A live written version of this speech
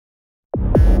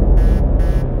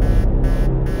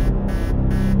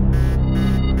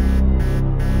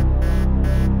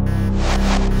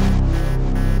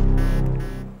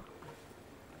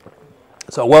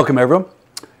So welcome everyone.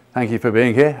 Thank you for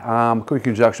being here. Quick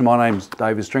introduction, my name's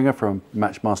David Stringer from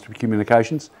Matchmaster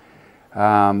Communications.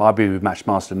 I've been with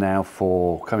Matchmaster now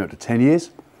for coming up to 10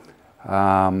 years.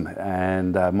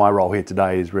 My role here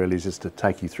today is really just to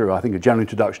take you through, I think, a general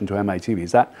introduction to MATV.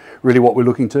 Is that really what we're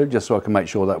looking to? Just so I can make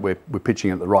sure that we're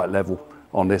pitching at the right level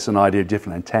on this, an idea of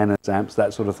different antennas, amps,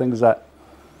 that sort of thing. Is that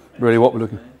really what we're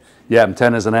looking for? Yeah,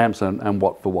 antennas and amps and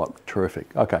what for what.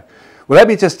 Terrific. Okay. Well, let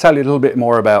me just tell you a little bit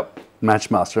more about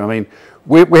Matchmaster. I mean,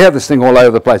 we have this thing all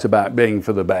over the place about being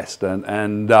for the best,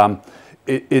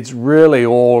 it's really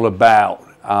all about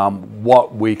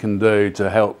what we can do to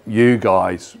help you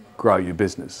guys grow your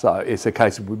business. So it's a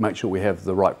case of we make sure we have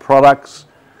the right products,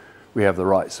 we have the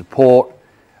right support.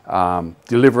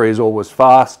 Delivery is always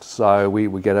fast, so we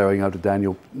get everything over to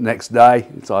Daniel next day.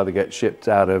 It's either get shipped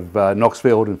out of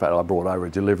Knoxfield. In fact, I brought over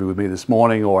a delivery with me this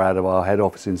morning, or out of our head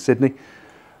office in Sydney.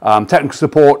 Technical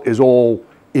support is all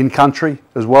in country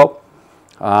as well.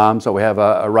 So we have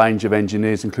a range of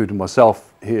engineers, including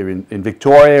myself here in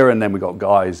Victoria, and then we've got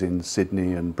guys in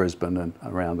Sydney and Brisbane and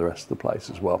around the rest of the place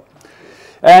as well.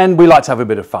 And we like to have a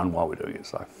bit of fun while we're doing it.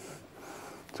 So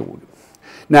it's all good.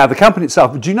 Now, the company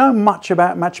itself, do you know much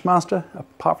about Matchmaster,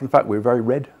 apart from the fact we're very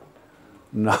red?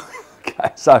 No.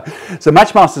 Okay, so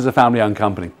Matchmaster is a family-owned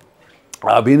company.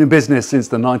 I've been in business since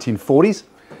the 1940s,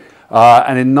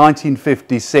 and in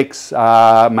 1956,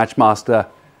 Matchmaster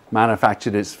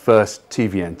manufactured its first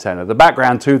TV antenna. The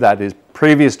background to that is,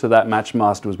 previous to that,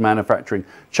 Matchmaster was manufacturing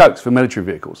chokes for military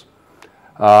vehicles.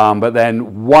 But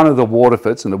then one of the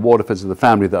Waterfords, and the Waterfords are the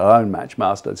family that own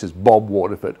Matchmaster, this is Bob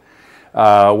Waterford,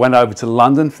 went over to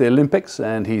London for the Olympics,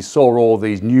 and he saw all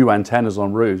these new antennas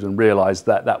on roofs and realised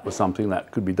that that was something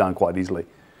that could be done quite easily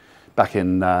back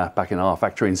in our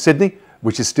factory in Sydney,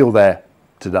 which is still there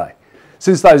today.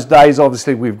 Since those days,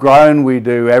 obviously, we've grown. We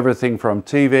do everything from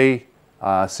TV,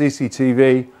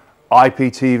 CCTV,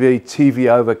 IPTV, TV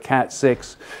over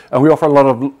Cat6, and we offer a lot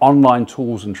of online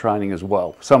tools and training as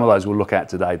well. Some of those we'll look at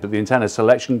today, but the antenna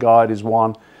selection guide is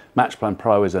one, Matchplan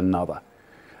Pro is another.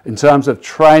 In terms of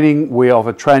training, we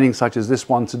offer training such as this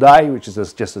one today, which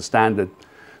is just a standard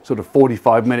sort of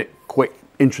 45-minute quick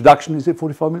introduction. Is it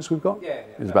 45 minutes we've got? Yeah.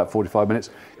 It's about 45 minutes.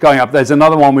 Going up, there's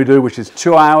another one we do, which is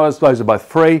 2 hours. Those are both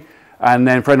free. And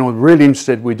then for anyone really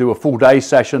interested, we do a full day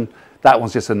session. That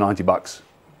one's just $90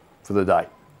 for the day.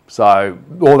 So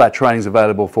all that training is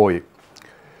available for you.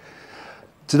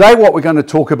 Today what we're going to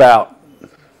talk about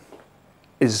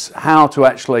is how to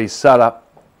actually set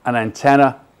up an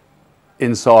antenna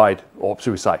inside, or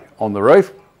should we say, on the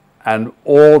roof, and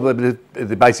all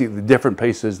basically the different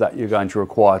pieces that you're going to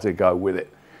require to go with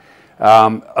it.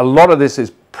 A lot of this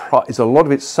is a lot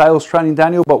of it's sales training,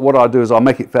 Daniel, but what I'll do is I'll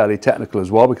make it fairly technical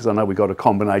as well, because I know we've got a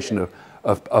combination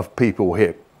of people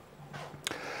here.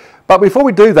 But before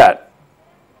we do that,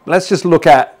 let's just look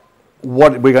at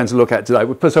what we're going to look at today.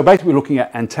 So basically we're looking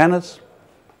at antennas,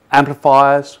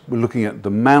 amplifiers, we're looking at the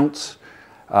mounts,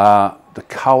 the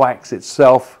coax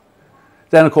itself.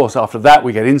 Then, of course, after that,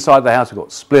 we get inside the house. We've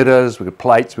got splitters, we've got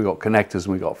plates, we've got connectors, and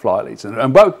we've got fly leads.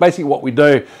 And basically what we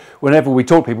do, whenever we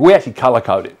talk to people, we actually color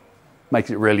code it.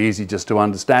 Makes it really easy just to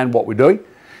understand what we're doing,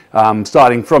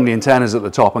 starting from the antennas at the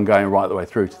top and going right the way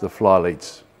through to the fly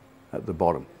leads at the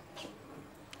bottom.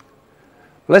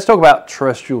 Let's talk about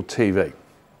terrestrial TV.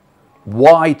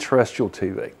 Why terrestrial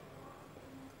TV?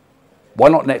 Why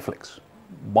not Netflix?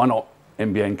 Why not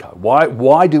NBN Co?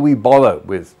 Why do we bother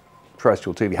with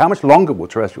terrestrial TV? How much longer will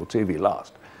terrestrial TV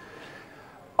last?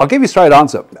 I'll give you a straight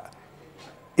answer.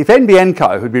 If NBN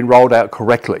Co had been rolled out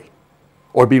correctly,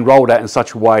 or been rolled out in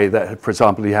such a way that, for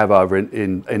example, you have over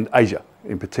in Asia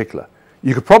in particular,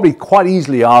 you could probably quite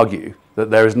easily argue that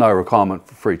there is no requirement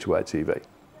for free-to-air TV.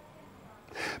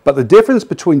 But the difference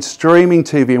between streaming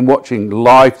TV and watching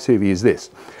live TV is this.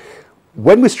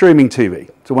 When we're streaming TV,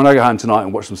 so when I go home tonight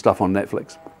and watch some stuff on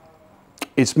Netflix,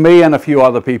 it's me and a few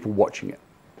other people watching it.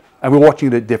 And we're watching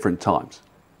it at different times.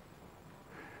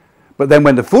 But then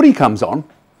when the footy comes on,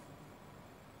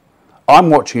 I'm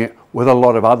watching it with a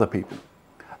lot of other people.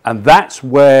 And that's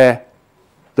where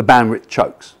the bandwidth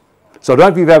chokes. So I don't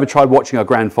know if you've ever tried watching a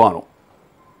grand final.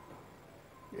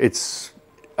 It's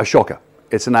a shocker.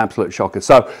 It's an absolute shocker.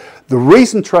 So the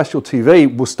reason terrestrial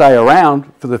TV will stay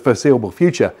around for the foreseeable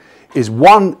future is,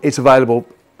 one, it's available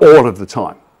all of the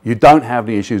time. You don't have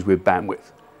any issues with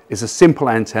bandwidth. It's a simple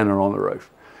antenna on the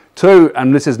roof. Two,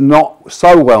 and this is not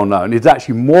so well known, it's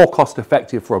actually more cost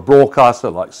effective for a broadcaster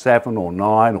like 7 or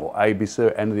 9 or ABC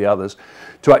or any of the others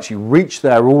to actually reach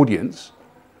their audience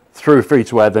through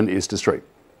free-to-air than it is to stream.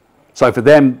 So for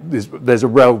them, there's a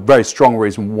very strong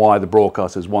reason why the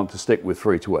broadcasters want to stick with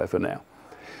free-to-air for now.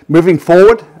 Moving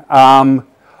forward,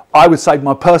 I would say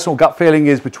my personal gut feeling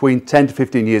is between 10 to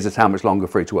 15 years is how much longer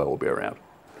free-to-air will be around.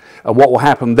 And what will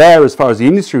happen there, as far as the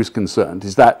industry is concerned,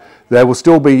 is that there will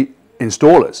still be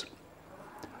installers.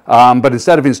 But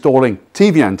instead of installing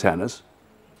TV antennas,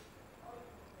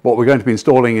 what we're going to be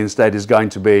installing instead is going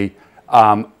to be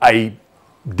a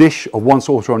dish of one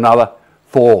sort or another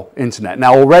for internet.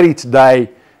 Now, already today,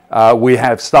 we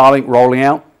have Starlink rolling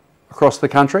out across the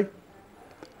country.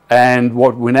 And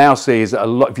what we now see is that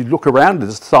if you look around, the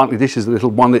Starlink dish is a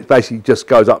little one that basically just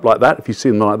goes up like that, if you see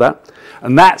them like that.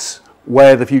 And that's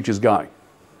where the future's going.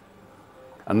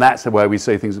 And that's where we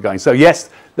see things are going. So yes,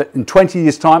 in 20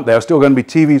 years' time, there are still going to be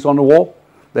TVs on the wall.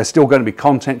 There's still going to be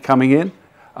content coming in.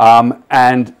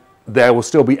 And there will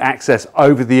still be access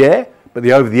over the air. But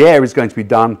the over the air is going to be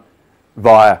done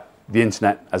via the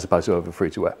internet as opposed to over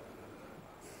free-to-air.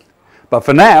 But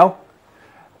for now,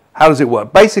 how does it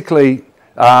work? Basically,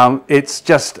 it's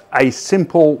just a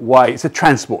simple way. It's a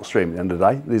transport stream at the end of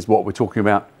the day. This is what we're talking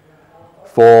about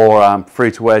for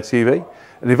free-to-air TV.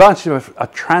 And the advantage of a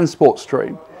transport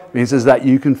stream means is that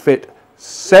you can fit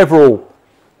several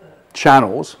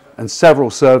channels and several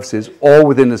services all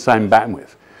within the same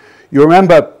bandwidth. You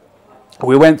remember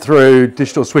we went through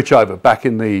digital switchover back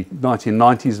in the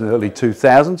 1990s and early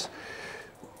 2000s.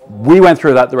 We went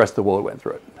through that, the rest of the world went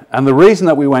through it. And the reason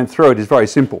that we went through it is very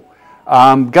simple.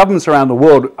 Governments around the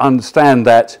world understand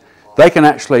that they can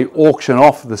actually auction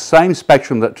off the same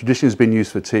spectrum that traditionally has been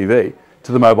used for TV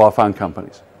to the mobile phone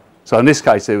companies. So in this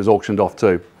case, it was auctioned off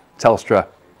to Telstra,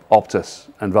 Optus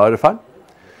and Vodafone.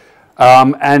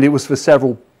 And it was for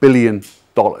several $billion.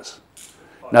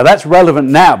 Now that's relevant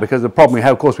now because the problem we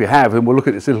have, of course we have, and we'll look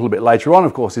at this a little bit later on,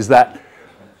 of course, is that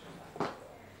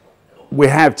we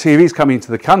have TVs coming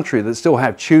into the country that still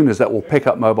have tuners that will pick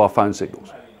up mobile phone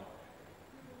signals.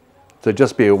 So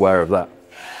just be aware of that.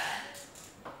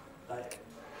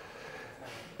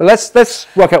 But let's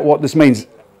work out what this means.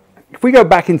 If we go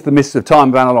back into the mists of time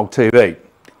of analog TV,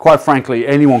 quite frankly,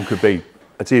 anyone could be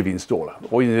a TV installer.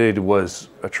 All you needed was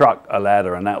a truck, a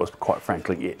ladder, and that was quite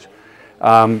frankly it.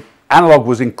 Analog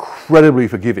was incredibly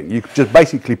forgiving. You could just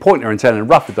basically point your antenna in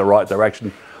roughly the right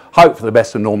direction, hope for the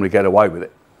best and normally get away with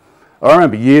it. I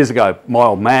remember years ago, my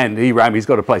old man, he's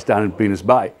got a place down in Venus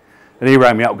Bay, and he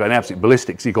rang me up going absolutely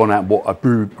ballistic. He'd gone out and bought a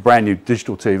brand new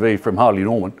digital TV from Harley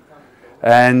Norman,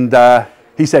 and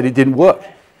he said it didn't work.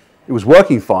 It was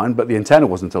working fine, but the antenna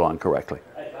wasn't aligned correctly.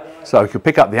 So it could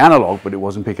pick up the analog, but it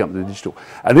wasn't picking up the digital.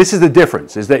 And this is the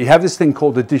difference, is that you have this thing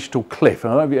called the digital cliff.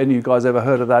 And I don't know if any of you guys ever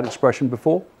heard of that expression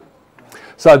before.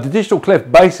 So the digital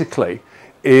cliff basically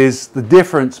is the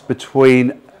difference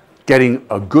between getting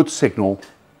a good signal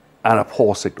and a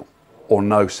poor signal, or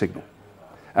no signal.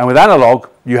 And with analog,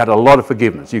 you had a lot of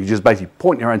forgiveness. You could just basically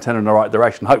point your antenna in the right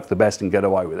direction, hope for the best, and get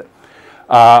away with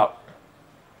it.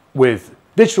 With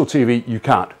digital TV, you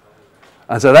can't.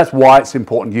 And so that's why it's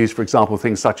important to use, for example,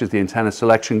 things such as the antenna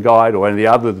selection guide or any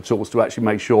of the other tools to actually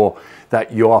make sure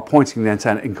that you are pointing the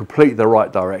antenna in completely the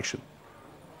right direction.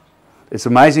 It's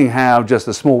amazing how just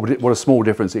what a small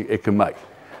difference it can make.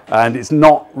 And it's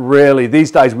not really,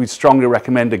 these days we strongly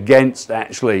recommend against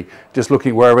actually just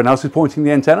looking where everyone else is pointing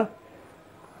the antenna,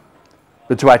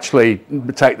 but to actually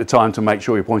take the time to make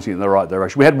sure you're pointing in the right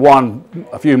direction. We had one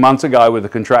a few months ago with a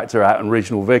contractor out in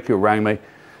Regional Vic who rang me,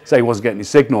 said he wasn't getting any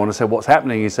signal, and I said, what's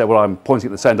happening? He said, well, I'm pointing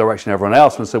in the same direction everyone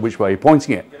else, and I said, which way are you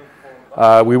pointing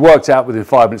it? We worked out within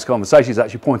 5 minutes conversation, he's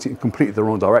actually pointing in completely the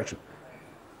wrong direction.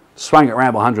 Swang it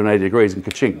around by 180 degrees and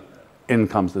ka-ching, in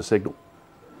comes the signal.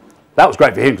 That was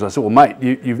great for him because I said, well, mate,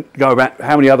 you go about,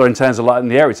 how many other antennas are light in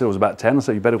the area? He said it was about 10. I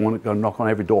said, you better want to go knock on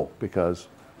every door because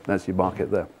that's your market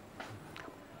there.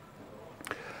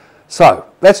 So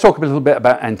let's talk a little bit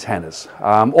about antennas.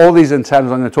 All these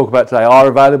antennas I'm going to talk about today are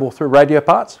available through Radio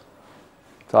Parts.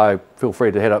 So feel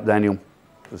free to hit up Daniel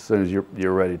as soon as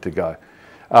you're ready to go.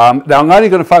 Now I'm only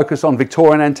going to focus on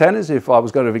Victorian antennas. If I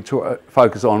was going to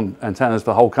focus on antennas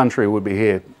for the whole country, we'd be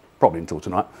here probably until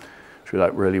tonight, which we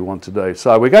don't really want to do.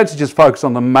 So we're going to just focus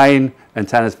on the main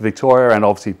antennas for Victoria and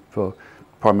obviously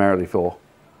primarily for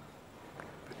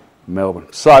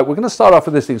Melbourne. So we're going to start off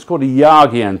with this thing. It's called a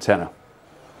Yagi antenna,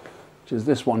 which is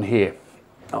this one here.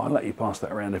 Oh, I'll let you pass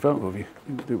that around if I don't, you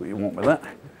can do what you want with that.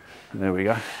 And there we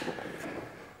go.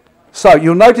 So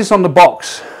you'll notice on the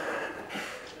box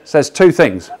it says two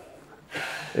things.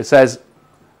 It says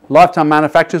lifetime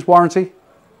manufacturer's warranty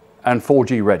and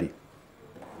 4G ready.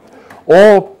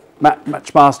 All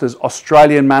Matchmaster's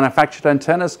Australian manufactured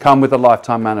antennas come with a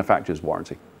lifetime manufacturer's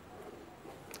warranty.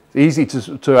 It's easy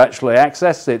to actually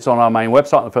access. It's on our main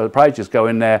website on the first page. Just go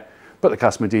in there, put the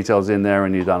customer details in there,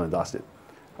 and you're done and dusted.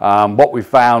 What we've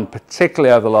found,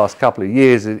 particularly over the last couple of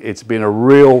years, it's been a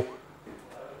real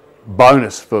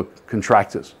bonus for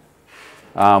contractors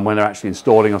when they're actually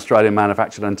installing Australian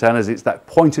manufactured antennas. It's that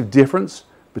point of difference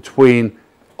between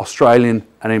Australian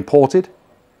and imported.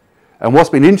 And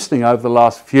what's been interesting over the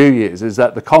last few years is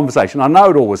that the conversation, I know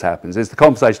it always happens, is the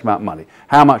conversation about money.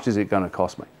 How much is it going to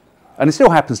cost me? And it still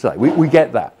happens today. We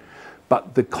get that.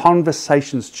 But the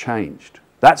conversation's changed.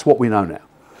 That's what we know now.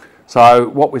 So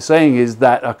what we're seeing is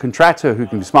that a contractor who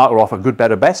can be smart will offer good,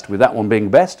 better, best, with that one being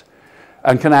best,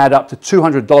 and can add up to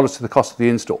 $200 to the cost of the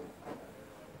install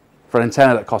for an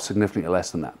antenna that costs significantly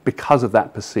less than that because of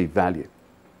that perceived value.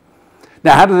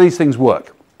 Now, how do these things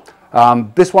work?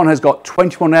 This one has got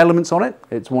 21 elements on it.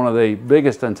 It's one of the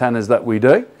biggest antennas that we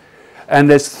do. And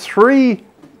there's 3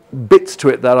 bits to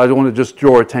it that I want to just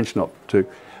draw attention up to.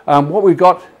 What we've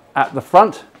got at the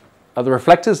front are the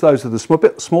reflectors. Those are the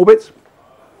small bits.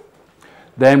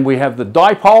 Then we have the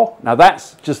dipole. Now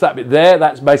that's just that bit there.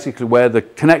 That's basically where the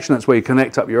connection, that's where you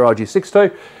connect up your RG6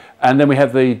 to. And then we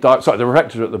have the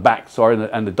reflectors at the back,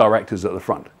 and the directors at the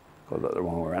front. Got that the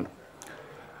wrong way around.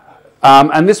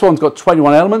 And this one's got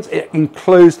 21 elements. It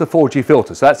includes the 4G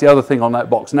filter. So that's the other thing on that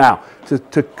box. Now,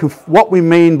 what we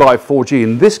mean by 4G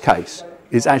in this case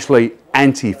is actually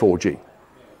anti-4G.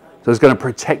 So it's going to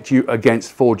protect you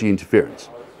against 4G interference.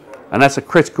 And that's a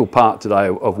critical part today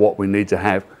of what we need to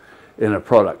have in a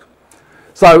product.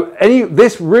 So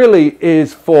this really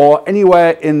is for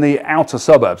anywhere in the outer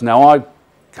suburbs. Now, I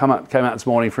came out this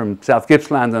morning from South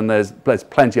Gippsland, and there's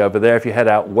plenty over there. If you head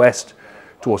out west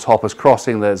towards Hoppers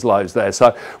Crossing, there's loads there.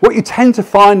 So what you tend to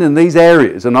find in these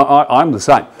areas, and I'm the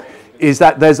same, is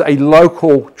that there's a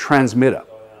local transmitter,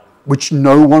 which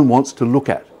no one wants to look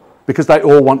at because they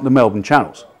all want the Melbourne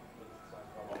channels.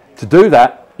 To do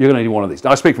that, you're going to need one of these.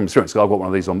 Now, I speak from experience because I've got one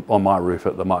of these on my roof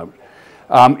at the moment.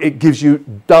 It gives you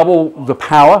double the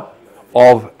power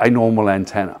of a normal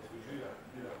antenna.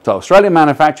 So Australian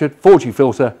manufactured, 4G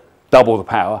filter, double the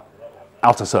power,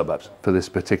 outer suburbs for this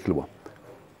particular one.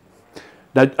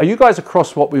 Now, are you guys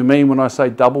across what we mean when I say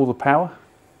double the power?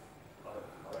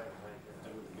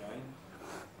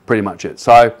 Pretty much it.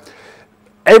 So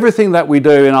everything that we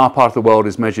do in our part of the world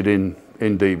is measured in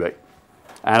dB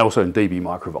and also in dB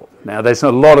microvolt. Now, there's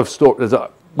a lot of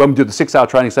when we do the 6-hour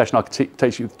training session, I could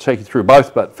take you through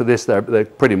both, but for this, they're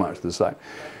pretty much the same.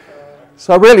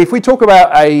 So really, if we talk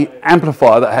about an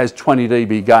amplifier that has 20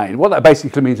 dB gain, what that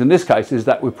basically means in this case is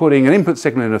that we're putting an input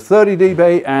signal in of 30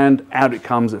 dB and out it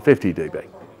comes at 50 dB. So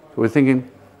we're thinking,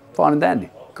 fine and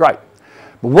dandy, great.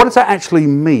 But what does that actually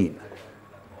mean?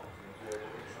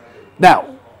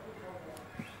 Now,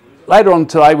 later on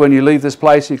today, when you leave this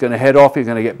place, you're going to head off, you're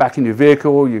going to get back in your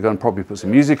vehicle, you're going to probably put some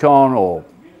music on or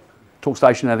talk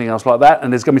station, anything else like that,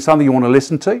 and there's going to be something you want to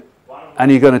listen to,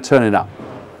 and you're going to turn it up.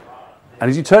 And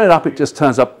as you turn it up, it just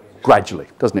turns up gradually,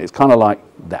 doesn't it? It's kind of like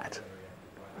that.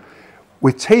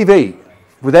 With TV,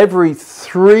 with every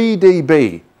 3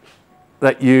 dB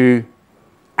that you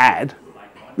add,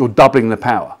 you're doubling the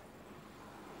power.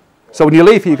 So when you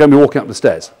leave here, you're going to be walking up the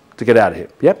stairs to get out of here.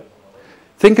 Yep?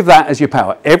 Think of that as your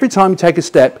power. Every time you take a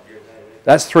step,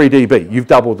 that's 3 dB. You've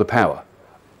doubled the power.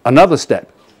 Another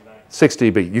step, 6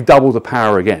 dB. You've doubled the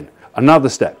power again. Another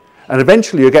step. And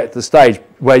eventually you'll get to the stage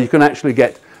where you can actually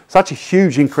get such a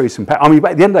huge increase in power. I mean,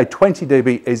 at the end of the day, 20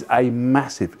 dB is a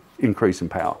massive increase in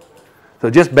power. So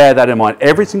just bear that in mind.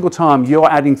 Every single time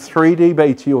you're adding 3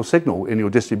 dB to your signal in your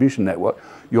distribution network,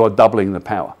 you're doubling the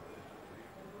power.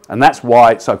 And that's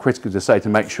why it's so critical to say to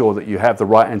make sure that you have the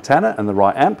right antenna and the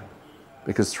right amp,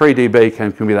 because 3 dB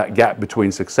can be that gap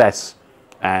between success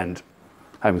and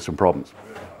having some problems.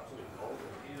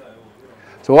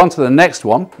 So on to the next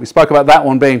one. We spoke about that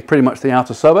one being pretty much the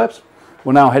outer suburbs.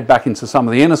 We'll now head back into some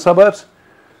of the inner suburbs.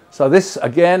 So this,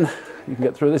 again, you can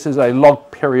get through, this is a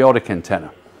log periodic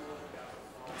antenna.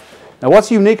 Now what's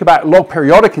unique about log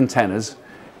periodic antennas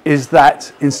is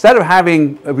that instead of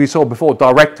having, as we saw before,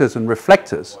 directors and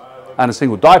reflectors and a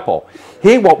single dipole,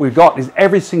 here what we've got is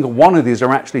every single one of these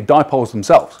are actually dipoles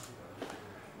themselves.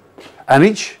 And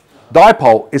each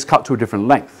dipole is cut to a different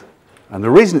length. And the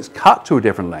reason it's cut to a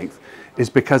different length is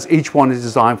because each one is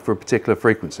designed for a particular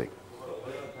frequency.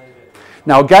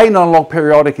 Now, gain on a log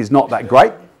periodic is not that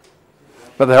great,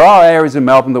 but there are areas in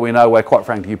Melbourne that we know where, quite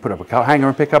frankly, you put up a coat hanger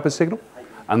and pick up a signal,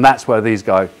 and that's where these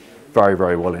go very,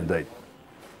 very well indeed.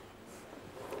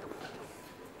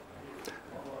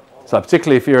 So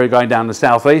particularly if you're going down the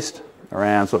southeast,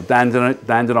 around sort of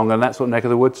Dandenong and that sort of neck of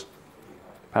the woods,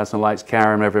 Patterson Lakes,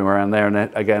 Carrum, everywhere around there, and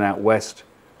then again out west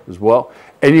as well.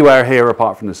 Anywhere here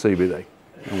apart from the CBD,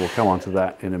 and we'll come on to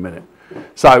that in a minute.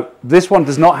 So this one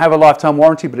does not have a lifetime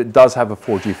warranty, but it does have a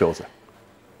 4G filter.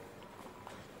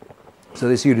 So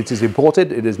this unit is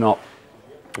imported, it is not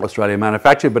Australian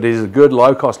manufactured, but it is a good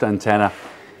low-cost antenna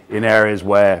in areas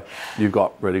where you've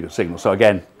got really good signal. So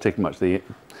again, pretty much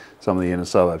some of the inner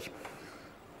suburbs.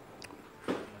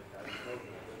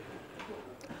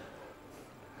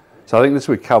 So I think this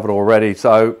we've covered already.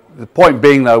 So the point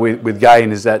being, though, with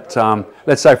gain is that,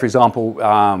 let's say, for example,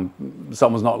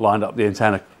 someone's not lined up the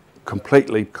antenna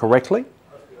completely correctly,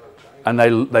 and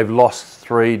they've lost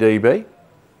 3 dB,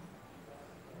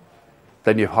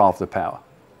 then you halve the power.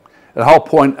 The whole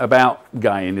point about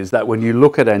gain is that when you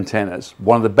look at antennas,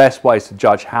 one of the best ways to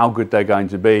judge how good they're going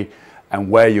to be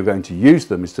and where you're going to use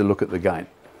them is to look at the gain.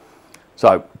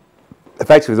 So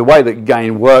effectively, the way that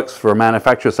gain works for a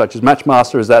manufacturer such as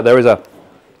Matchmaster is that there is a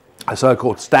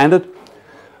so-called standard,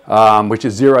 which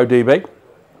is 0 dB.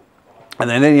 And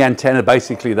then any antenna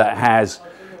basically that has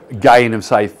gain of,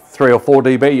 say, 3 or 4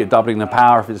 dB, you're doubling the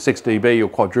power. If it's 6 dB, you're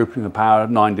quadrupling the power.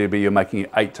 9 dB, you're making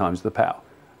it 8 times the power,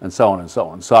 and so on and so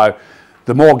on. So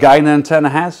the more gain an antenna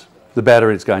has, the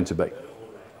better it's going to be.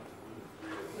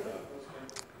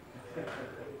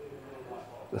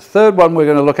 The third one we're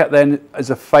going to look at then is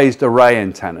a phased array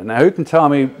antenna. Now, who can tell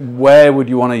me where would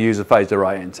you want to use a phased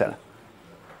array antenna?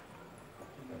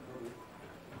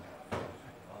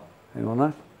 Anyone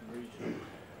know?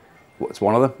 What's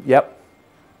one of them? Yep.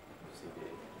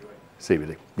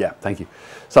 CBD. Yeah, thank you.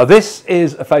 So this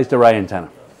is a phased array antenna.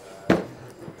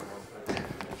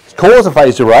 It's called a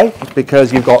phased array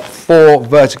because you've got 4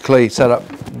 vertically set up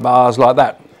bars like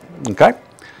that. Okay.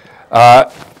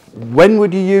 When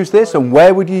would you use this and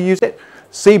where would you use it?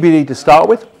 CBD to start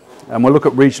with, and we'll look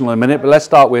at regional in a minute, but let's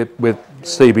start with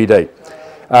CBD.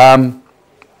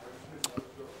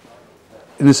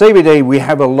 In the CBD, we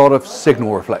have a lot of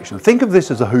signal reflection. Think of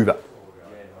this as a Hoover.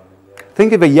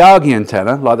 Think of a Yagi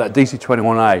antenna, like that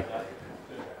DC21A,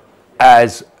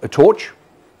 as a torch,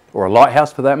 or a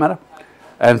lighthouse for that matter,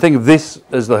 and think of this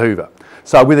as the Hoover.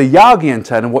 So with a Yagi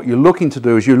antenna, what you're looking to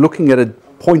do is you're looking at a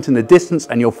point in the distance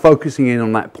and you're focusing in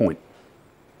on that point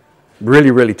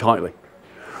really, really tightly.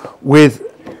 With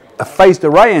a phased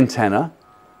array antenna,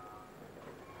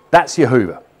 that's your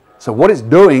Hoover. So what it's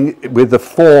doing with the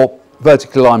 4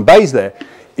 vertically lined bays there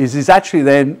is it's actually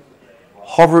then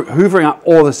hoovering up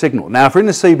all the signal. Now, if we're in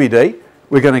the CBD,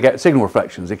 we're going to get signal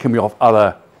reflections. It can be off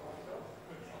other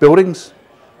buildings,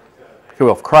 it can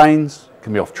be off cranes, it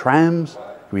can be off trams,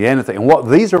 it can be anything. And what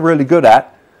these are really good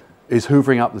at is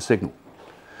hoovering up the signal.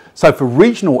 So for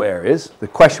regional areas, the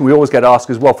question we always get asked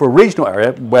is, well, for a regional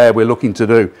area where we're looking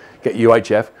to get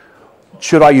UHF,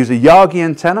 should I use a Yagi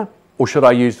antenna or should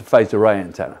I use the phased array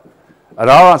antenna? And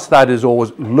our answer to that is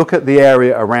always look at the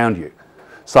area around you.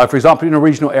 So for example, in a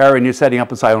regional area and you're setting up,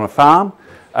 and say, on a farm,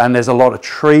 and there's a lot of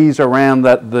trees around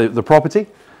the property,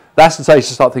 that's the stage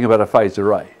to start thinking about a phased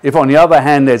array. If on the other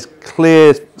hand there's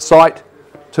clear sight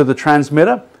to the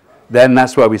transmitter, then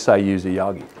that's where we say use a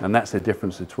Yagi, and that's the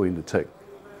difference between the two.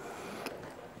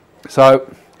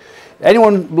 So,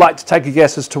 anyone like to take a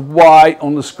guess as to why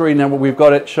on the screen now we've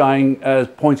got it showing as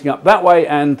pointing up that way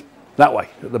and that way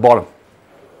at the bottom?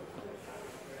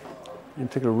 Any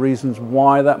particular reasons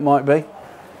why that might be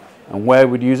and where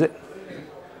we'd use it?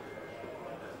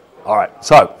 All right,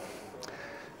 so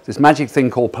this magic thing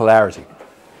called polarity.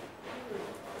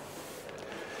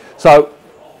 So,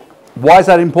 why is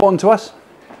that important to us?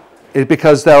 It's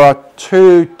because there are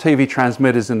 2 TV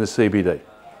transmitters in the CBD.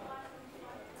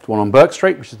 There's one on Burke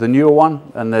Street, which is the newer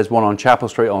one, and there's one on Chapel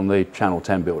Street on the Channel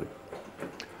 10 building.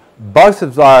 Both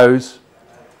of those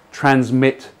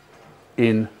transmit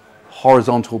in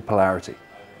horizontal polarity.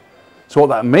 So what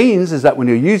that means is that when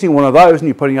you're using one of those and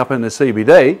you're putting up in the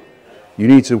CBD, you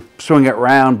need to swing it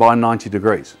round by 90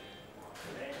 degrees.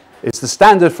 It's the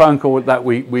standard phone call that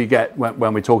we get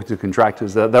when we're talking to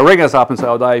contractors. They'll ring us up and say,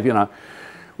 oh, Dave, you know,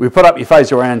 we put up your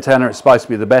phased array antenna, it's supposed to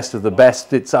be the best of the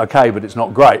best, it's okay, but it's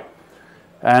not great.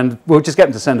 And we'll just get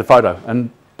them to send a photo,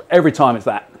 and every time it's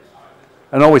that.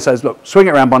 And always says, look, swing it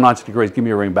around by 90 degrees, give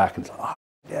me a ring back. And it's like, oh,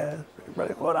 yeah,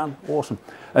 really well done, awesome.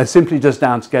 And it's simply just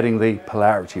down to getting the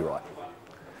polarity right.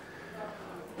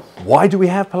 Why do we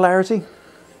have polarity?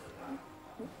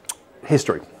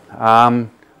 History.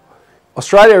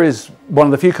 Australia is one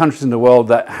of the few countries in the world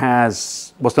that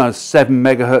has what's known as 7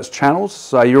 megahertz channels.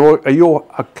 So are you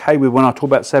okay with when I talk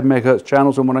about 7 megahertz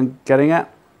channels and what I'm getting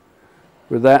at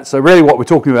with that? So really what we're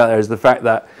talking about there is the fact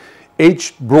that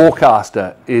each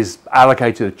broadcaster is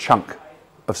allocated a chunk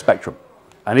of spectrum,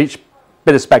 and each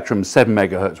bit of spectrum is 7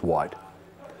 megahertz wide.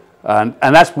 And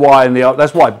that's why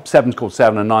 7 is called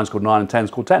 7 and 9 is called 9 and 10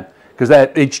 is called 10,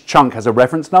 because each chunk has a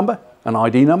reference number, an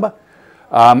ID number,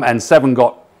 and 7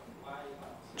 got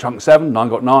chunk 7, 9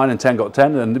 got 9, and 10 got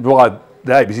 10, and why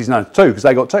the ABC's known as 2, because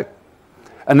they got 2.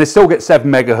 And they still get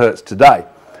 7 megahertz today.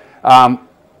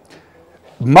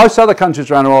 Most other countries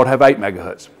around the world have 8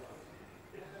 megahertz.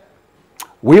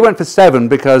 We went for 7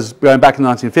 because going back in the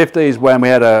 1950s, when we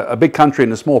had a big country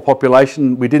and a small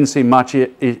population, we didn't see much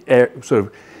sort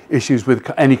of issues with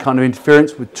any kind of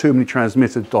interference with too many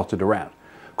transmitters dotted around.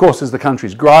 Of course, as the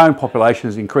country's grown, population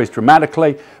has increased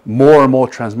dramatically, more and more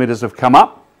transmitters have come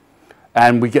up,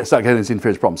 and we start getting this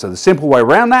interference problem. So the simple way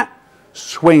around that,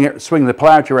 swing the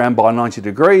polarity around by 90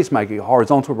 degrees, make it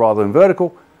horizontal rather than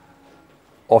vertical,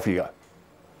 off you go.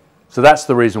 So that's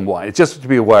the reason why. It's just to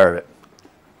be aware of it.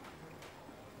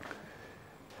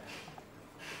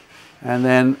 And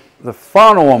then the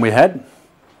final one we had,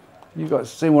 you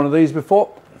guys seen one of these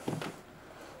before?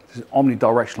 This is an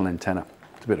omnidirectional antenna.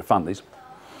 It's a bit of fun, these.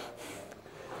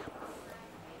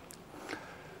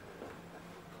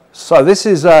 So this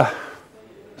is a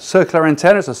circular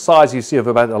antenna. It's the size you see of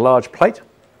about a large plate.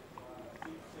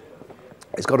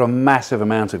 It's got a massive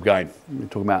amount of gain. We're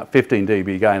talking about 15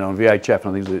 dB gain on VHF,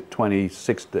 and I think it's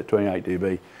 26 to 28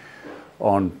 dB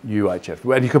on UHF.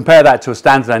 When you compare that to a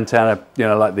standard antenna, you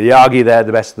know, like the Yagi there,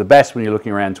 the best of the best, when you're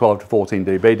looking around 12 to 14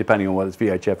 dB, depending on whether it's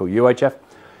VHF or UHF,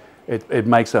 it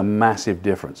makes a massive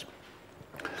difference.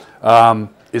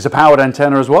 It's a powered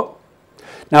antenna as well.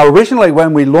 Now, originally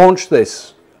when we launched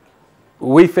this,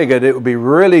 we figured it would be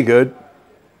really good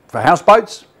for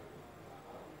houseboats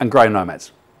and grey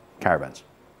nomads, caravans,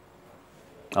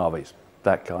 RVs,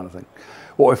 that kind of thing.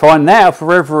 What we find now,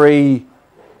 for every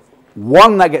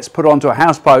 1 that gets put onto a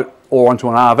houseboat or onto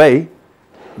an RV,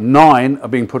 9 are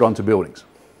being put onto buildings.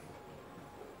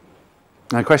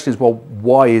 Now the question is, well,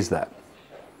 why is that?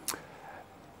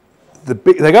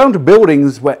 They go into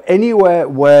buildings anywhere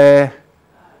where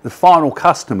the final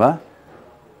customer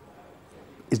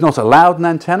is not allowed an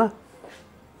antenna,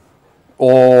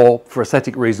 or for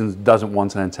aesthetic reasons doesn't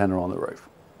want an antenna on the roof.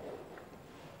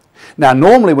 Now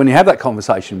normally when you have that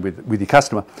conversation with your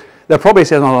customer, they'll probably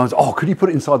say, oh, could you put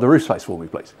it inside the roof space for me,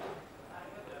 please?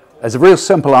 There's a real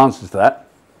simple answer to that,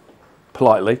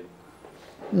 politely,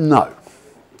 no.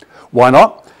 Why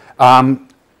not?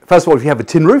 First of all, if you have a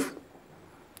tin roof,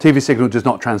 TV signal does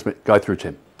not go through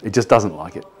tin. It just doesn't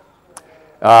like it.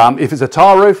 If it's a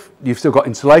tile roof, you've still got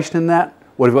insulation in that.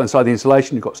 What have you got inside the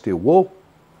insulation? You've got steel wool,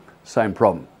 same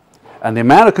problem. And the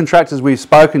amount of contractors we've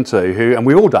spoken to, and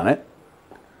we've all done it,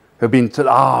 who've been told,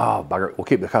 bugger it, we'll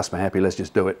keep the customer happy, let's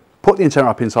just do it. Put the antenna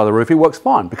up inside the roof, it works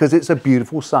fine because it's a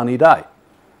beautiful sunny day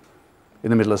in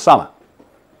the middle of summer.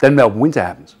 Then Melbourne winter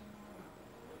happens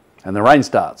and the rain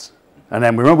starts. And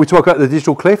then remember we talked about the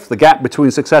digital cliff, the gap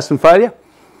between success and failure?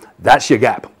 That's your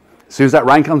gap. As soon as that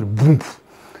rain comes, boom,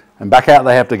 and back out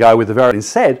they have to go with the very...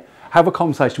 Instead, have a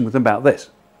conversation with them about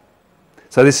this.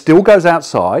 So this still goes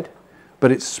outside,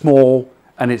 but it's small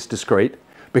and it's discreet.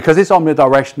 Because it's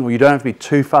omnidirectional, you don't have to be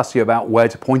too fussy about where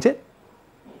to point it.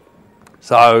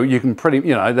 So you can pretty,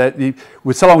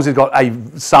 with so long as it's got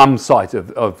some sight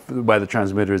of where the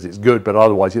transmitter is, it's good, but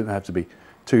otherwise you don't have to be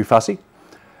too fussy.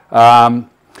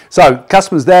 So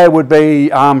customers there would be,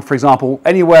 for example,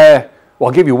 anywhere, well,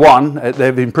 I'll give you one,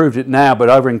 they've improved it now, but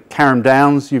over in Carrum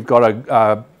Downs, you've got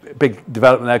a big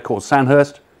development there called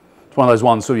Sandhurst. It's one of those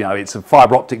ones, so, it's a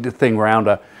fibre optic thing around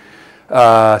a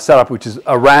setup which is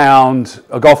around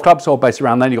a golf club, so based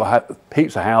around then you've got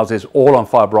heaps of houses all on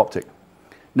fibre optic.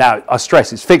 Now, I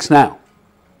stress, it's fixed now,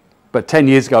 but 10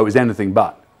 years ago it was anything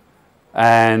but.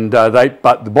 And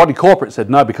but the body corporate said,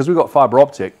 no, because we've got fibre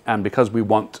optic and because we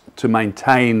want to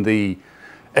maintain the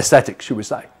aesthetic, should we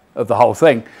say, of the whole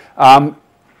thing, no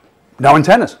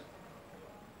antennas.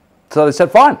 So they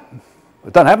said, fine, I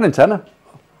don't have an antenna,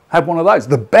 have one of those.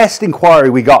 The best inquiry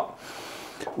we got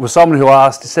was someone who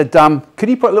asked, he said, could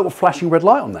you put a little flashing red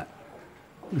light on that?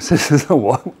 I said,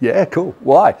 what? Yeah, cool.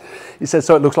 Why? He said,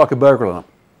 so it looks like a burglar alarm.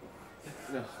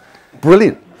 No.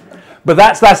 Brilliant. But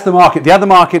that's the market. The other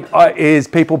market is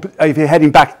people, if you're heading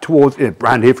back towards,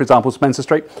 around here, for example, Spencer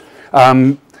Street,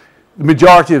 the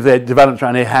majority of their developments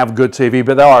around here have good TV,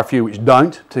 but there are a few which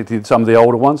don't, particularly some of the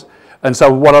older ones. And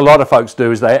so what a lot of folks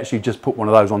do is they actually just put one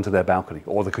of those onto their balcony,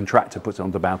 or the contractor puts it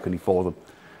on the balcony for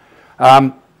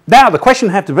them. Now, the question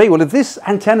had to be, well, if this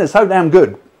antenna is so damn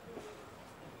good,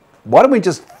 why don't we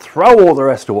just throw all the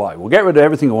rest away? We'll get rid of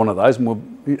every single one of those and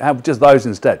we'll have just those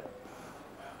instead.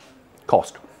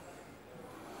 Cost.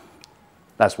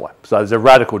 That's why. So there's a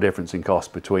radical difference in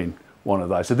cost between one of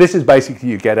those. So this is basically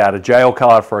you get out of jail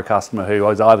card for a customer who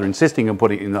is either insisting on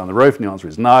putting it on the roof, and the answer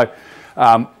is no,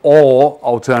 or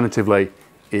alternatively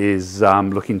is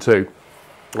looking to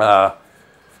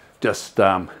just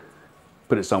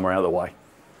put it somewhere out of the way.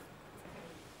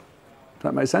 Does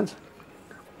that make sense?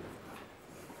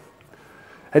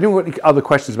 Anyone got any other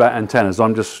questions about antennas?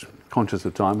 I'm just conscious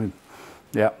of time.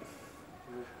 Yeah.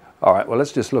 All right, well,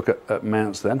 let's just look at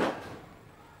mounts then.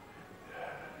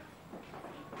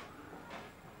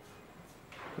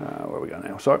 Where are we going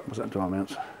now? Sorry, what's that to our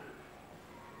mounts?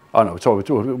 Oh no, we're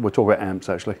talking about amps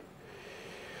actually.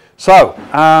 So,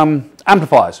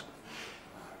 amplifiers.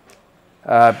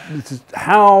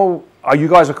 How are you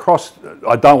guys across?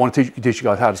 I don't want to teach you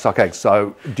guys how to suck eggs.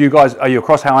 So, are you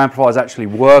across how amplifiers actually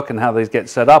work and how they get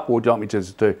set up, or do you want me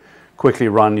just to quickly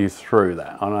run you through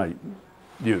that? I know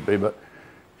you'd be, but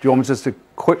do you want me just to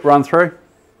quick run through?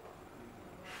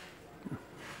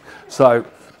 So,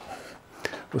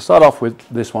 we'll start off with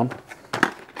this one.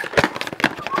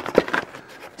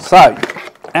 So,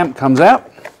 amp comes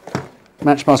out.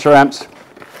 Matchmaster amps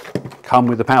come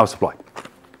with a power supply.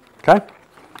 Okay?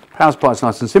 Power supply is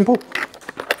nice and simple.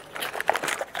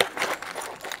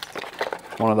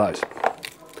 One of those.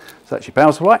 So that's your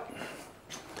power supply.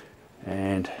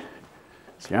 And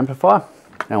it's your amplifier.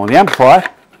 Now on the amplifier,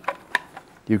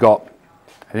 you've got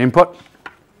an input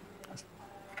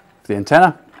for the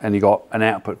antenna, and you've got an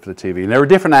output for the TV. And there are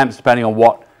different amps depending on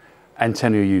what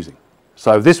antenna you're using.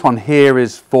 So this one here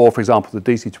is for example, the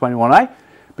DC21A,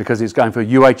 because it's going for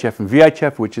UHF and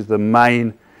VHF, which is the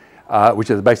main, which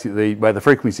is basically where the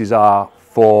frequencies are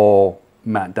for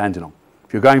Mount Dandenong.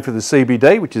 If you're going for the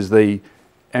CBD, which is the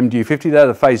MDU50 there,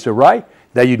 the phased array,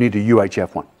 there you need a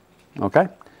UHF one, okay?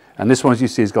 And this one, as you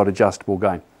see, has got adjustable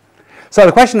gain. So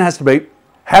the question has to be,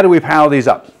 how do we power these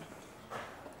up?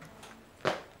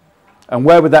 And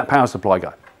where would that power supply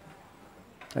go?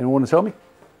 Anyone want to tell me?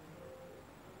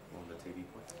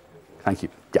 Thank you.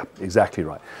 Yeah, exactly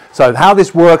right. So how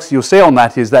this works, you'll see on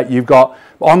that, is that you've got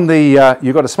on the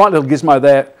you've got a smart little gizmo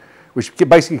there, which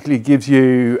basically gives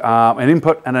you an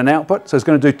input and an output. So it's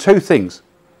going to do two things.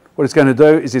 What it's going to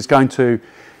do is it's going to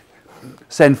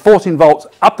send 14 volts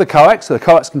up the coax, so the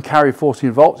coax can carry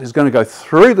 14 volts. It's going to go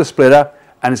through the splitter,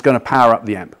 and it's going to power up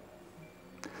the amp.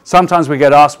 Sometimes we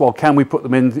get asked, well, can we put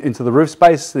them into the roof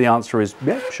space? The answer is,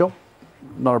 yeah, sure.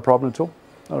 Not a problem at all.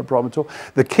 Not a problem at all.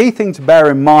 The key thing to bear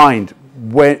in mind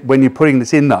when you're putting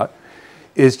this in, though,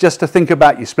 is just to think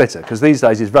about your splitter, because these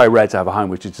days it's very rare to have a home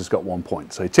which has just got 1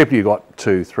 point. So typically you've got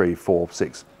 2, 3, 4,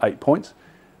 6, 8 points,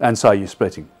 and so you're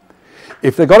splitting.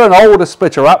 If they've got an older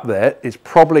splitter up there, it's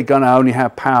probably going to only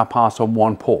have power pass on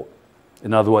 1 port.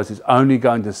 In other words, it's only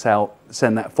going to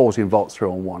send that 14 volts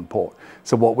through on 1 port.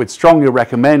 So what we'd strongly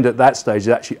recommend at that stage is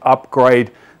actually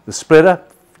upgrade the splitter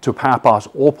to power pass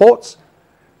all ports.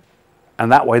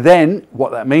 And that way then,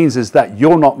 what that means is that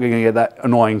you're not going to get that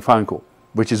annoying phone call,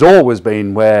 which has always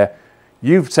been where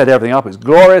you've set everything up, it's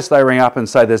glorious, they ring up and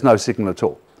say there's no signal at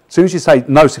all. As soon as you say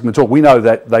no signal at all, we know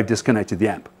that they've disconnected the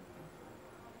amp.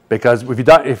 Because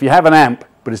if you have an amp,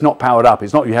 but it's not powered up,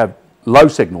 it's not you have low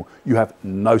signal, you have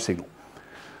no signal.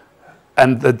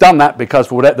 And they've done that because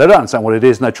they don't understand what it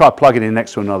is, and they try plugging it in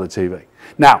next to another TV.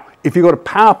 Now, if you've got a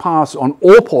power pass on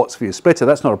all ports for your splitter,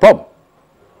 that's not a problem,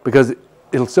 because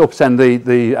it'll still send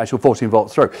the actual 14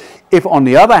 volts through. If, on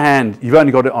the other hand, you've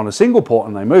only got it on a single port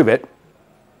and they move it,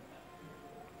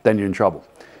 then you're in trouble.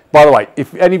 By the way,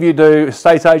 if any of you do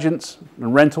estate agents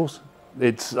and rentals,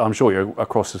 I'm sure you're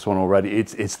across this one already,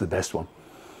 it's the best one.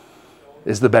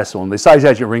 It's the best one. The estate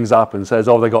agent rings up and says,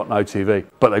 oh, they've got no TV,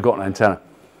 but they've got an antenna.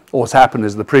 Or what's happened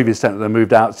is the previous tenant that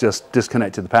moved out just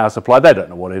disconnected the power supply. They don't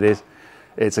know what it is.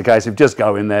 It's a case of just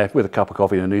go in there with a cup of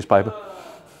coffee and a newspaper,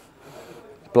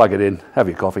 plug it in, have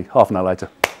your coffee, half an hour later,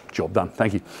 job done,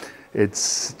 thank you.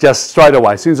 It's just straight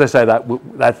away, as soon as I say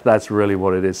that, that's really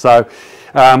what it is. So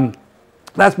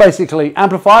that's basically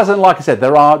amplifiers, and like I said,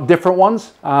 there are different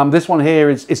ones. This one here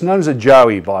it's known as a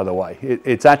Joey, by the way.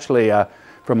 It's actually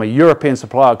from a European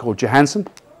supplier called Johansson.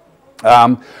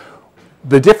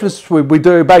 The difference we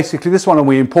do basically this one, and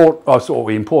we import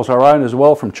our own as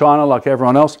well from China, like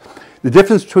everyone else. The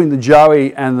difference between the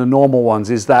Joey and the normal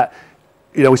ones is that,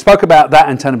 you know, we spoke about that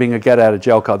antenna being a get out of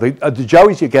jail card. The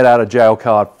Joey's your get out of jail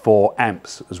card for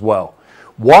amps as well.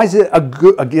 Why is it a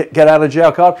get out of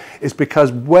jail card? It's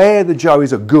because where the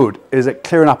Joeys are good is at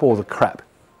clearing up all the crap.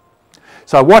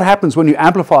 So what happens when you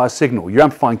amplify a signal? You're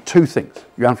amplifying two things.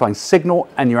 You're amplifying signal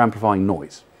and you're amplifying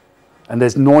noise. And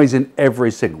there's noise in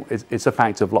every signal. It's a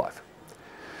fact of life.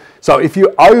 So if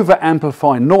you over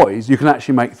amplify noise, you can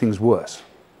actually make things worse.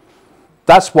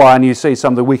 That's why, and you see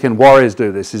some of the weekend warriors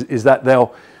do this, is that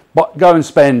they'll go and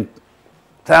spend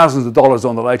thousands of dollars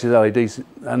on the latest LEDs,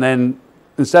 and then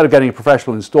instead of getting a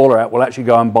professional installer out, we'll actually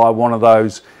go and buy one of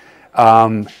those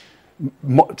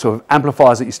sort of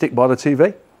amplifiers that you stick by the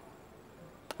TV,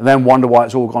 and then wonder why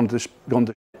it's all gone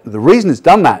to. The reason it's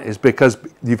done that is because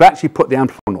you've actually put the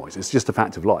amplifier noise. It's just a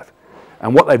fact of life.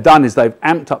 And what they've done is they've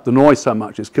amped up the noise so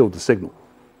much it's killed the signal,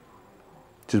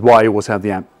 which is why you always have the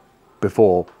amp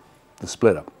before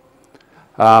splitter.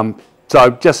 So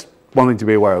just one thing to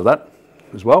be aware of that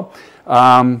as well.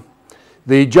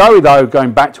 The Joey, though,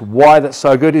 going back to why that's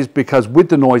so good, is because with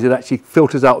the noise, it actually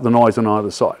filters out the noise on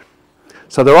either side.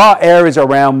 So there are areas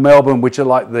around Melbourne which are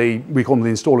like we call them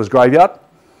the installer's graveyard.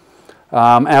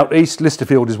 Out east,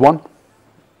 Listerfield is one.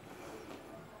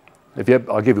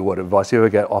 I'll give you a word of advice. If you ever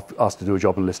get asked to do a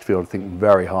job in Listerfield, think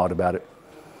very hard about it.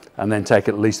 And then take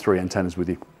at least 3 antennas with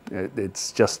you.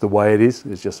 It's just the way it is.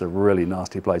 It's just a really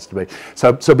nasty place to be.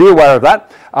 So be aware of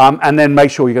that. And then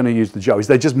make sure you're going to use the Joeys.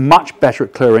 They're just much better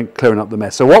at clearing up the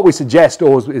mess. So what we suggest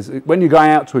is when you're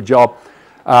going out to a job,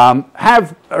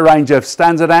 have a range of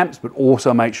standard amps, but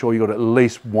also make sure you've got at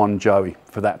least one Joey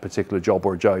for that particular job,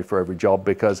 or a Joey for every job,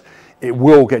 because it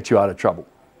will get you out of trouble.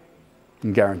 I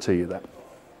can guarantee you that.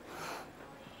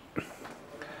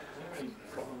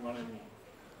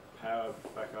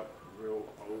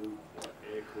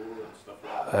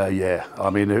 Yeah, I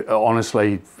mean,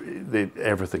 honestly,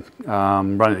 everything.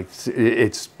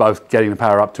 It's both getting the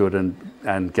power up to it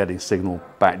and getting signal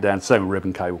back down. Same with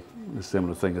ribbon cable, a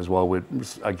similar thing as well.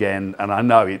 Again, and I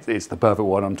know it's the perfect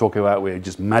one I'm talking about, where you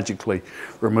just magically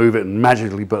remove it and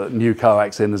magically put a new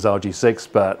coax in as RG6,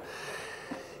 but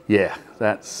yeah,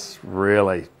 that's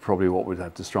really probably what we'd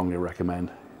have to strongly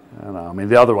recommend. I mean,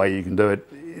 the other way you can do it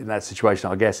in that situation,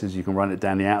 I guess, is you can run it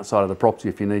down the outside of the property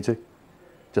if you need to.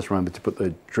 Just remember to put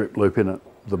the drip loop in at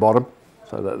the bottom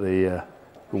so that the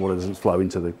water doesn't flow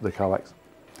into the coax.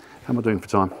 How am I doing for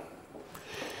time?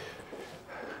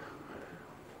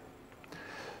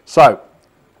 So,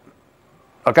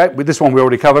 okay, with this one we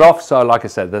already covered off. So like I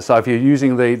said, so if you're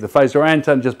using the phaser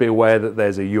antenna, just be aware that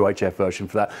there's a UHF version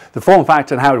for that. The form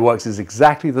factor and how it works is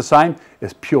exactly the same.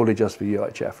 It's purely just for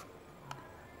UHF.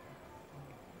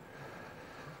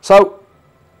 So,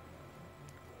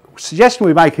 suggestion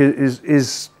we make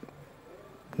is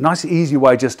a nice easy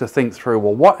way just to think through,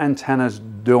 well, what antennas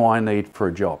do I need for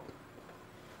a job?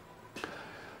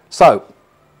 So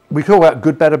we talk about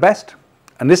good, better, best,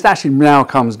 and this actually now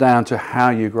comes down to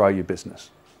how you grow your business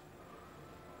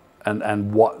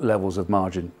and what levels of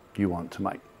margin you want to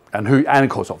make, and of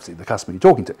course obviously the customer you're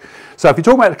talking to. So if you're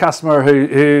talking about a customer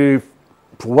who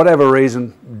for whatever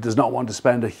reason does not want to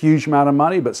spend a huge amount of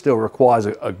money but still requires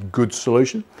a good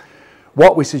solution,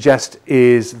 what we suggest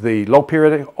is the log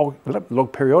periodic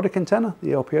antenna,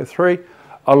 the LPO3,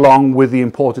 along with the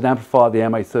imported amplifier, the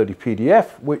MA30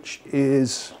 PDF, which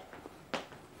is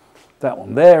that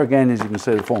one there. Again, as you can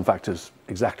see, the form factor is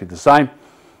exactly the same.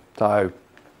 So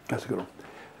that's a good one.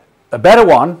 A better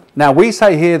one, now we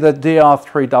say here the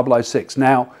DR3006.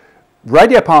 Now,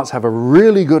 Radio Parts have a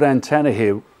really good antenna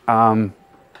here,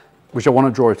 which I want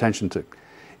to draw attention to.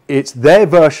 It's their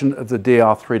version of the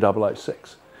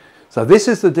DR3006. So this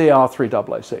is the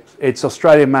DR3006. It's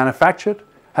Australian manufactured,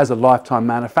 has a lifetime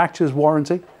manufacturer's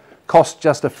warranty, costs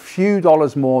just a few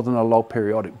dollars more than a log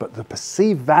periodic, but the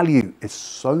perceived value is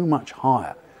so much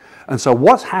higher. And so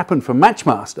what's happened for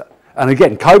Matchmaster, and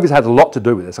again, COVID's had a lot to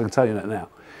do with this, I can tell you that now,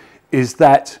 is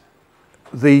that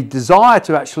the desire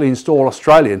to actually install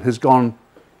Australian has gone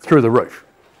through the roof.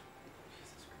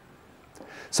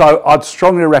 So I'd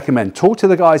strongly recommend, talk to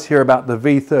the guys here about the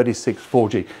V36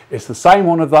 4G. It's the same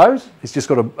one of those. It's just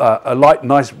got a light,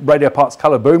 nice Radio Parts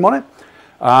colour boom on it.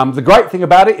 The great thing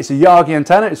about it, it's a Yagi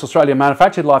antenna. It's Australian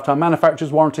manufactured, lifetime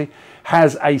manufacturer's warranty.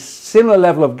 Has a similar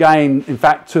level of gain, in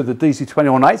fact, to the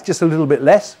DC21A. It's just a little bit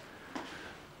less.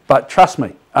 But trust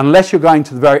me, unless you're going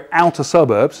to the very outer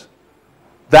suburbs,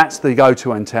 that's the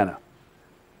go-to antenna.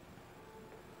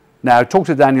 Now, talk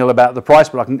to Daniel about the price,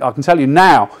 but I can tell you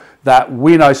now that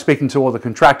we know, speaking to all the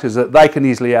contractors, that they can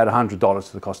easily add $100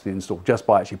 to the cost of the install just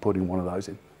by actually putting one of those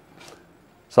in.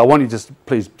 So I want you to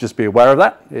please just be aware of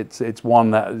that. It's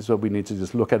one that is what we need to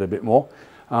just look at a bit more.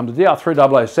 The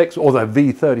DR3006 or the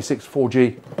V36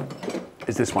 4G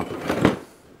is this one.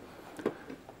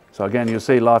 So again, you'll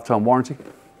see lifetime warranty.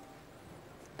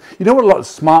 You know what a lot of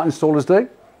smart installers do,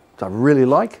 which I really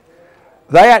like?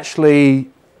 They actually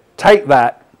take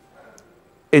that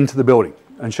into the building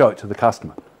and show it to the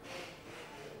customer,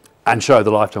 and show the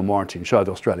lifetime warranty, and show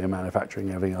the Australian manufacturing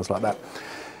and everything else like that.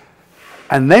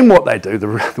 And then what they do,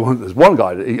 there's one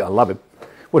guy, I love him,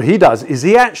 what he does is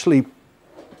he actually,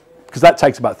 because that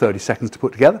takes about 30 seconds to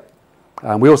put together.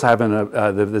 We also have,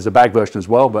 there's a bag version as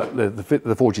well, but the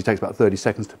 4G takes about 30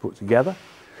 seconds to put together.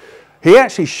 He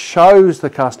actually shows the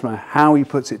customer how he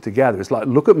puts it together. It's like,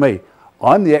 look at me,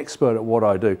 I'm the expert at what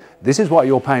I do. This is why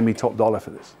you're paying me top dollar for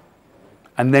this.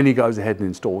 And then he goes ahead and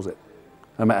installs it.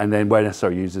 And then where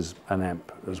necessary uses an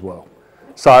amp as well.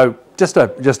 So just a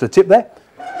tip there.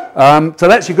 So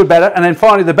that's your good, better. And then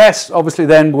finally the best, obviously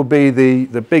then, would be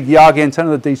the big Yagi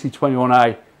antenna, the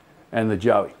DC21A and the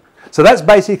Joey. So that's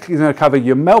basically going to cover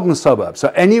your Melbourne suburbs. So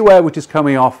anywhere which is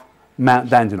coming off Mount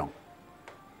Dandenong.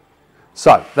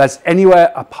 So that's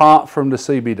anywhere apart from the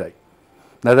CBD.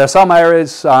 Now there are some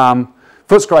areas,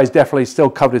 Footscray is definitely still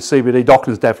covered in CBD,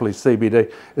 Docklands definitely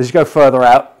CBD. As you go further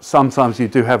out, sometimes you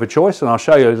do have a choice, and I'll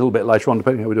show you a little bit later on,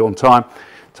 depending on how we do on time,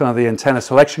 to the antenna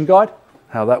selection guide,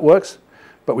 how that works.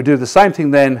 But we do the same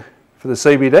thing then for the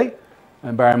CBD,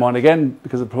 and bear in mind again,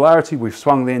 because of polarity, we've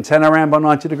swung the antenna around by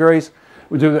 90 degrees.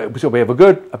 So we have a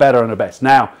good, a better, and a best.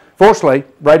 Now, fortunately,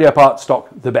 radio part stock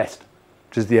the best,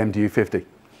 which is the MDU50.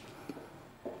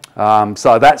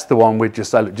 So that's the one we'd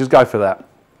just say, look, just go for that.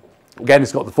 Again,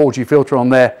 it's got the 4G filter on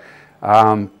there,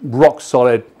 rock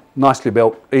solid, nicely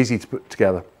built, easy to put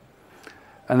together.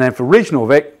 And then for regional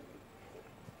VIC,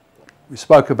 we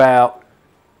spoke about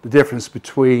the difference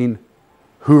between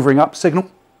hoovering up signal,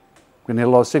 we need a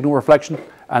lot of signal reflection,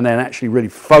 and then actually really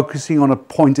focusing on a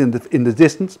point in the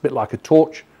distance, a bit like a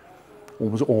torch,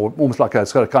 almost like a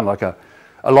kind of like a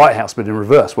lighthouse, but in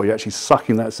reverse, where you're actually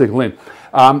sucking that signal in.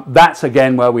 That's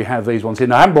again where we have these ones here.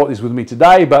 Now, I haven't brought these with me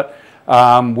today, but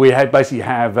we basically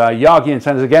have Yagi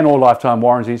antennas, again, all lifetime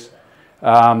warranties.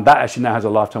 That actually now has a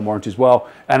lifetime warranty as well.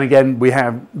 And again, we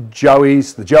have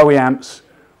Joeys, the Joey amps,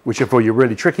 which are for your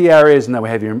really tricky areas, and then we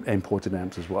have your imported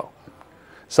amps as well.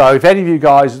 So if any of you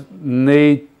guys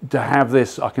need to have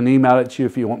this, I can email it to you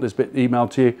if you want this bit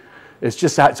emailed to you. It's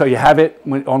just so you have it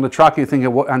on the truck. You think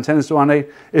of what antennas do I need?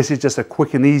 This is just a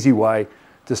quick and easy way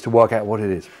just to work out what it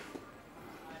is.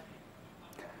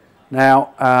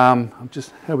 Now, how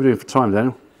are we doing for time,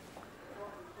 Daniel?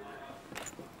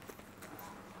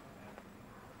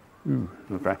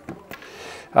 Okay.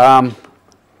 5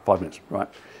 minutes, right.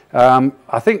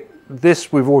 I think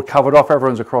this we've all covered off.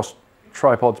 Everyone's across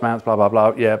tripods, mounts, blah, blah,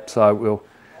 blah. Yeah, so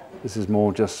this is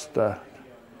more just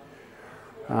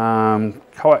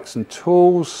coax and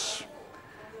tools,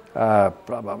 blah,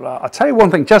 blah, blah. I'll tell you one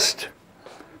thing, have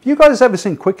you guys ever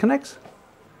seen quick connects?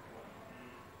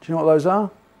 Do you know what those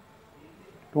are?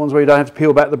 The ones where you don't have to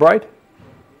peel back the braid?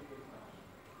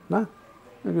 No?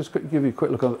 I'll just give you a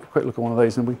quick look at one of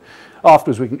these, and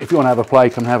afterwards we can, if you want to have a play,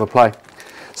 come have a play.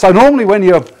 So normally when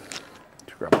you're,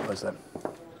 grab one of those then.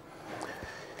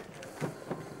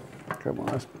 Grab one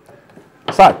of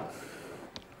those. So,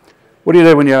 what do you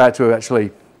do when you're out to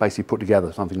actually basically put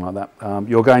together something like that?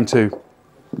 You're going to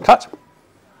cut.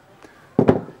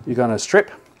 You're going to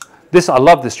strip. I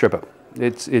love this stripper.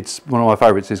 It's one of my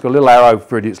favourites. It's got a little arrow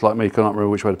for idiots like me, can't remember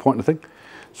which way to point the thing.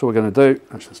 So what we're going to do,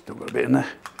 actually still got a bit in there.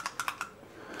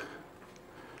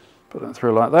 Put that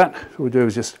through like that. What we do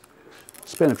is just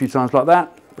spin a few times like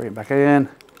that, bring it back in,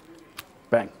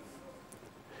 bang.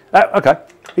 Okay,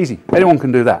 easy. Anyone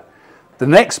can do that. The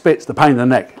next bit's the pain in the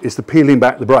neck. It's the peeling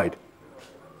back the braid.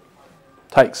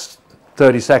 Takes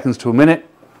 30 seconds to a minute.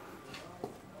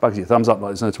 Bugs your thumbs up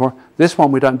like there's no tomorrow. This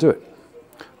one we don't do it.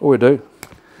 All we do,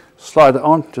 slide it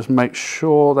on, just make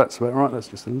sure that's about right. That's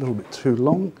just a little bit too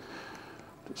long.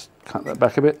 Just cut that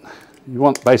back a bit. You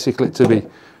want basically it to be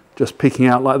just peeking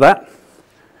out like that.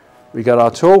 We got our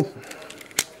tool,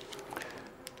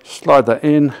 slide that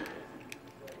in.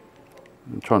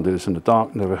 I'm trying to do this in the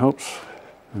dark, never helps.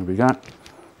 There we go.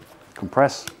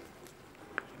 Compress.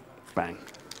 Bang.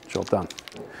 Job done.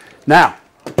 Now,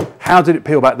 how did it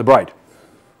peel back the braid?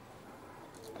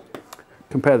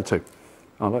 Compare the two.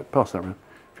 I'll pass that around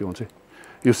if you want to.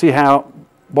 You'll see how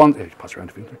pass it around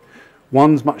if you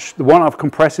want to. The one I've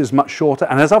compressed is much shorter,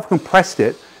 and as I've compressed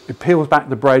it, it peels back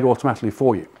the braid automatically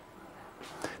for you.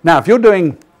 Now, if you're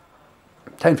doing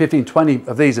 10, 15, 20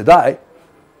 of these a day,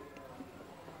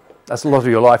 that's a lot of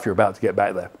your life you're about to get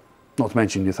back there. Not to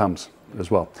mention your thumbs as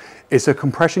well. It's a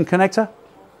compression connector.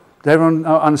 Does everyone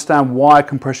understand why a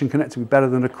compression connector would be better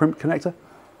than a crimp connector?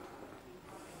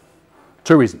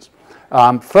 Two reasons.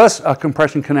 First, a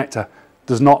compression connector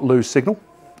does not lose signal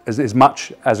as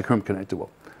much as a crimp connector will.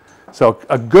 So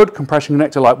a good compression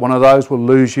connector like one of those will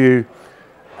lose you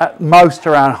at most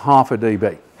around half a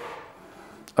dB.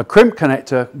 A crimp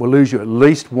connector will lose you at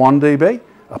least 1 dB.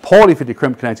 A poorly fitted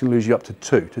crimp connector will lose you up to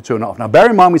 2 to 2.5. Now bear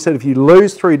in mind we said if you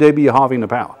lose 3 dB you're halving the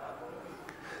power.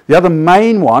 The other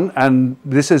main one, and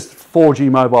this is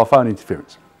 4G mobile phone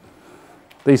interference.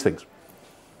 These things.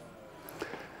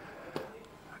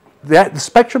 The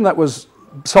spectrum that was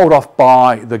sold off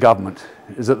by the government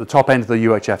is at the top end of the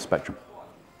UHF spectrum.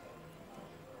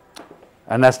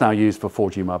 And that's now used for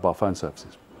 4G mobile phone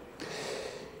services.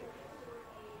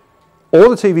 All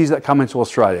the TVs that come into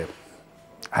Australia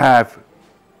have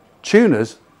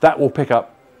tuners that will pick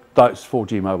up those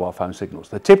 4G mobile phone signals.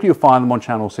 They typically you'll find them on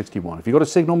channel 61. If you've got a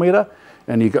signal meter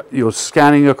and you're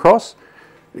scanning across,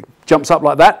 it jumps up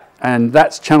like that and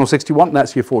that's channel 61,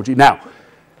 that's your 4G. Now,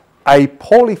 a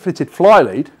poorly fitted fly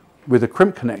lead with a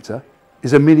crimp connector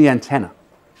is a mini antenna,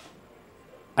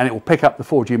 and it will pick up the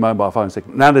 4G mobile phone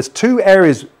signal. Now, there's two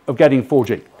areas of getting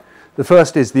 4G. The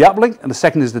first is the uplink, and the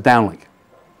second is the downlink.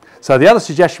 So the other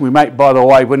suggestion we make, by the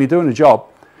way, when you're doing a job,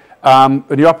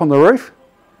 when you're up on the roof,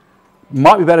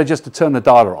 might be better just to turn the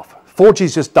data off. 4G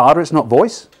is just data, it's not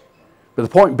voice. But the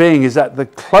point being is that the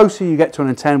closer you get to an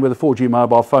antenna with a 4G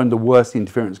mobile phone, the worse the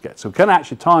interference gets. So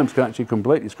times can actually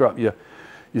completely screw up your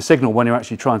signal when you're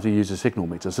actually trying to use a signal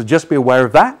meter. So just be aware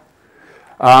of that.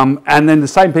 And then the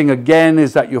same thing again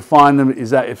is that you'll find them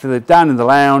is that if they're down in the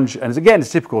lounge, and again, it's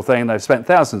a typical thing, they've spent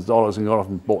thousands of dollars and got off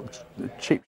and bought a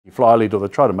cheap fly lead, or they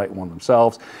try to make one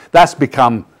themselves. That's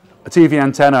become a TV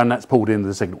antenna, and that's pulled into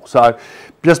the signal. So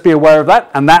just be aware of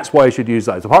that, and that's why you should use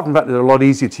those. Apart from the fact that they're a lot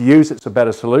easier to use, it's a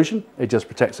better solution. It just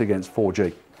protects against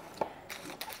 4G.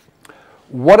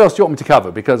 What else do you want me to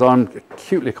cover? Because I'm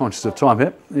acutely conscious of time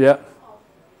here. Yeah.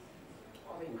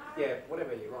 I mean, yeah,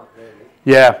 whatever you want, really.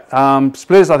 Yeah,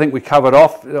 splitters I think we covered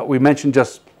off. We mentioned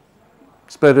just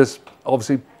splitters.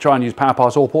 Obviously, try and use power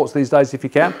pass all ports these days if you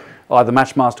can. Either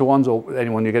Matchmaster ones or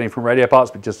anyone you're getting from radio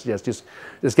parts, but just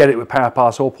get it with power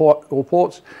pass all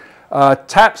ports.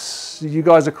 Taps, you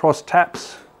guys across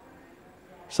taps.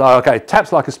 So okay,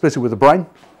 taps like a splitter with a brain.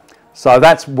 So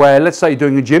that's where, let's say you're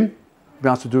doing a gym, be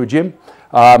asked to do a gym.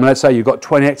 Let's say you've got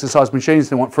 20 exercise machines,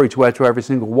 they want free to air to every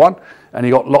single one, and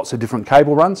you've got lots of different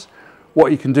cable runs.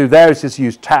 What you can do there is just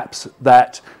use taps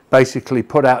that basically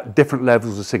put out different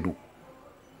levels of signal.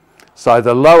 So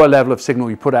the lower level of signal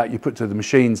you put out, you put to the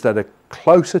machines that are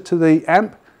closer to the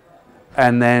amp,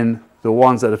 and then the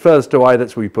ones that are furthest away,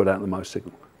 that's where you put out the most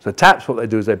signal. So taps, what they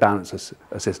do is they balance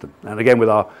a system. And again, with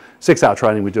our 6-hour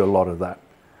training, we do a lot of that.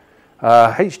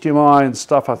 HDMI and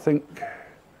stuff, I think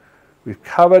we've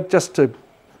covered. Just to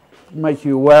make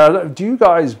you aware, do you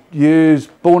guys use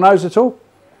bullnose at all?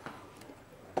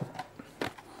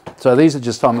 So these are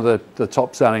just some of the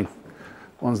top selling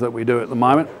ones that we do at the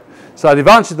moment. So the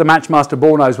advantage of the Matchmaster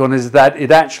bullnose one is that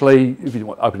it actually, if you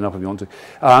want, open it up if you want to,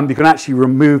 you can actually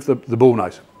remove the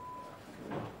bullnose.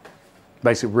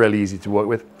 Makes it really easy to work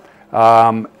with.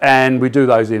 And we do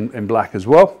those in black as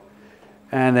well.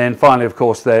 And then finally, of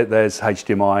course, there's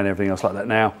HDMI and everything else like that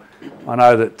now. I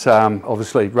know that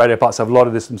obviously radio parts have a lot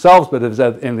of this themselves, but if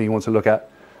there's anything you want to look at,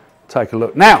 take a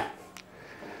look. Now,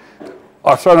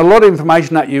 I've thrown a lot of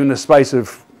information at you in the space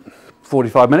of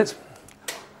 45 minutes.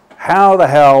 How the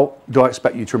hell do I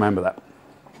expect you to remember that?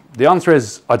 The answer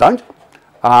is I don't,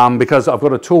 because I've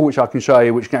got a tool which I can show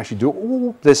you which can actually do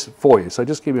all this for you. So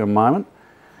just give me a moment.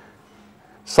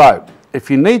 So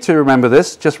if you need to remember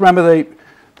this, just remember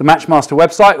the Matchmaster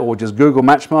website, or just Google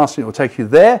Matchmaster, it will take you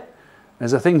there.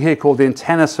 There's a thing here called the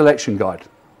Antenna Selection Guide,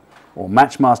 or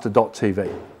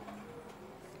matchmaster.tv.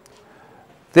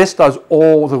 This does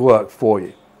all the work for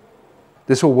you.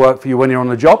 This will work for you when you're on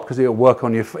the job, because it'll work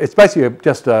on your, it's basically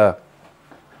just a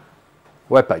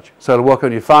web page. So it'll work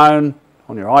on your phone,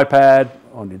 on your iPad,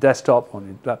 on your desktop, on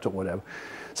your laptop, whatever.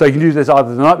 So you can do this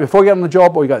either the night before you get on the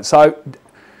job, or you go. So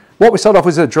what we start off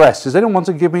with is an address. Does anyone want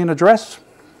to give me an address?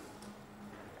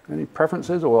 Any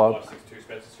preferences? Or 562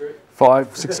 Spencer Street.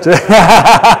 562.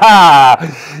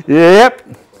 Yep.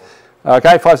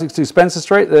 Okay, 562 Spencer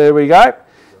Street. There we go.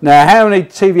 Now, how many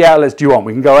TV outlets do you want?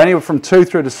 We can go anywhere from 2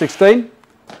 through to 16.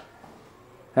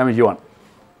 How many do you want?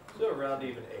 So around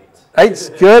even 8. 8's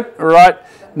good. All right.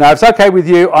 Now, if it's okay with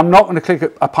you, I'm not going to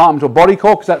click apartment or body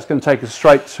core, because that's going to take us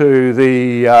straight to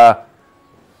the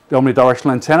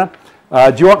omnidirectional antenna.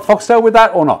 Do you want Foxtel with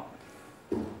that or not?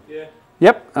 Yeah.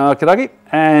 Yep. Okey-dokey.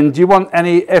 And do you want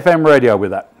any FM radio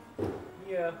with that?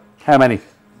 Yeah. How many?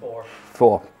 4.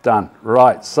 4. Done.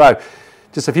 Right. So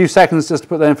just a few seconds just to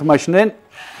put that information in.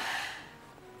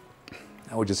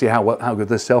 And we'll just see how good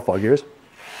this self-fog gear is.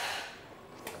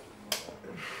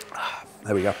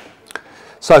 There we go.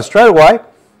 So straight away,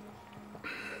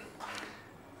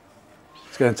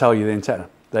 it's going to tell you the antenna.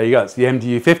 There you go. It's the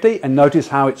MDU50, and notice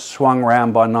how it's swung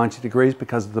around by 90 degrees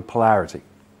because of the polarity.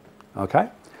 Okay.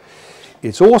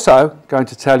 It's also going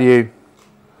to tell you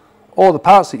all the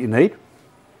parts that you need,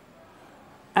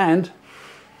 and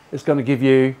it's going to give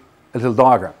you a little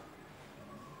diagram.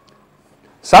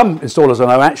 Some installers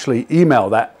I know actually email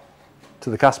that to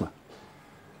the customer.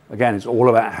 Again, it's all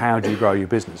about how do you grow your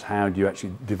business, how do you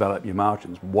actually develop your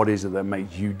margins, what is it that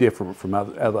makes you different from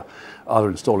other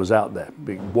installers out there,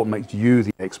 what makes you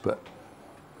the expert.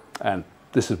 And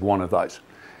this is one of those.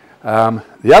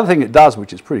 The other thing it does,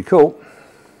 which is pretty cool,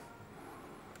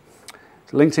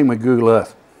 it's linked in with Google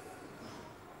Earth.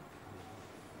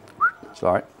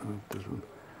 Sorry,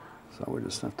 so we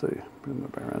just have to bring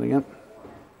it back around again.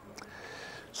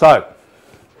 So,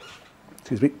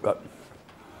 excuse me, but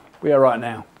we are right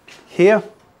now here,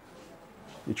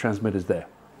 your transmitter's there,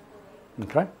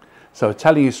 okay? So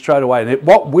telling you straight away, and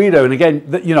what we do, and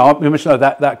again, you know, we must know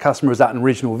that customer was at an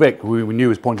original VIC, who we knew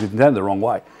was pointing the antenna the wrong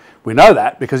way. We know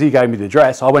that because he gave me the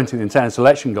address. I went to the antenna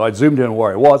selection guide, zoomed in on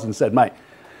where it was and said, mate,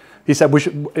 he said,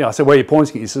 I said, where are you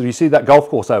pointing it? He said, you see that golf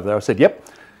course over there? I said, yep.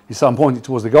 He said, I'm pointing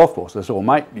towards the golf course. I said, well,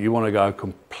 mate, you want to go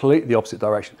completely the opposite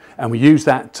direction. And we use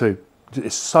that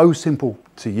it's so simple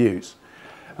to use.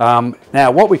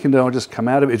 Now, what we can do, I'll just come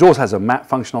out of it. It also has a map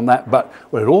function on that, but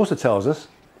what it also tells us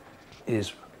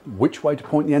is which way to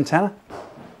point the antenna.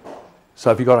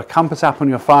 So if you've got a compass app on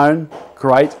your phone,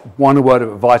 great. One word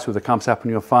of advice with a compass app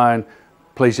on your phone,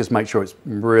 please just make sure it's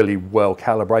really well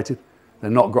calibrated. They're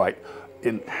not great.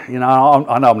 You know,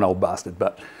 I know I'm an old bastard,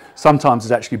 but sometimes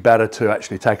it's actually better to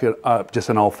actually take just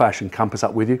an old-fashioned compass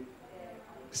up with you.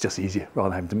 It's just easier rather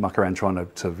than having to muck around trying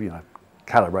to you know,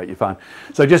 calibrate your phone.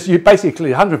 So just you basically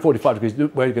 145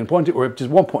 degrees where you're going to point it, or just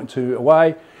 1.2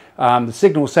 away. The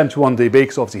signal is 71 dB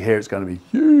because obviously here it's going to be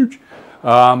huge.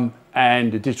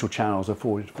 And the digital channels are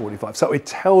 40 to 45. So it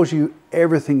tells you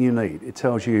everything you need. It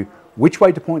tells you which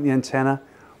way to point the antenna,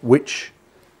 which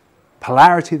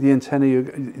polarity of the antenna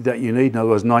that you need, in other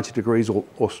words, 90 degrees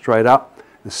or straight up,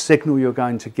 the signal you're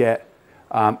going to get,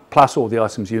 plus all the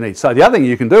items you need. So the other thing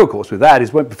you can do, of course, with that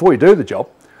is before you do the job,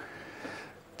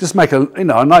 just make a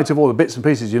note of all the bits and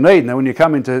pieces you need. And then when you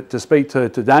come in to speak to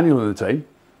Daniel and the team,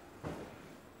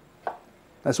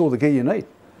 that's all the gear you need.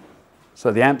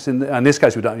 So the amps, in this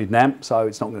case, we don't need an amp, so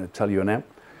it's not going to tell you an amp.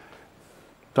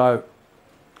 So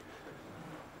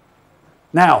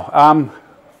now,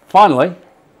 finally,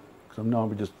 because I know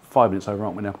we're just 5 minutes over,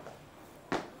 aren't we now?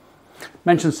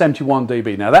 Mention 71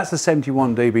 dB. Now that's the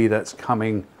 71 dB that's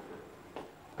coming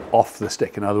off the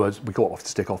stick. In other words, we call it off the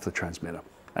stick, off the transmitter.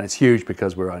 And it's huge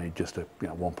because we're only just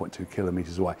 1.2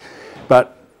 kilometers away.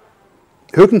 But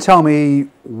who can tell me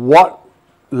what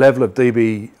level of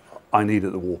dB I need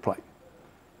at the wall plate?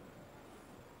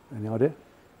 Any idea?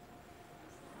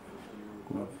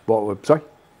 What? Sorry?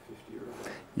 50.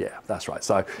 Yeah, that's right.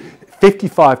 So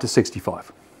 55 to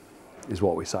 65 is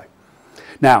what we say.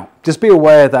 Now, just be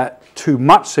aware that too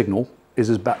much signal is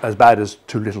as bad as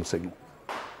too little signal.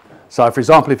 So, for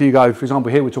example, if you go, for example,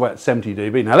 here we talk about 70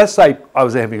 dB. Now, let's say I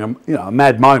was having a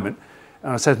mad moment,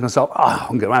 and I said to myself,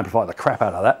 I'm going to amplify the crap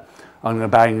out of that. I'm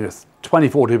going to bang a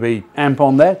 24 dB amp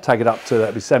on there, take it up to,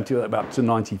 that'd be 70, up to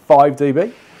 95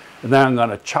 dB, and then I'm going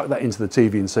to chuck that into the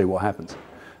TV and see what happens.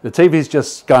 The TV is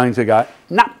just going to go,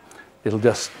 nah, it'll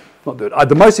just not do it.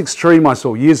 The most extreme I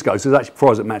saw years ago, so it was actually before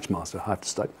I was at Matchmaster, I have to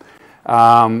state,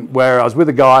 where I was with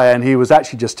a guy and he was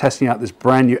actually just testing out this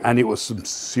brand new, and it was some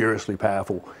seriously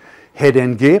powerful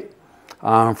head-end gear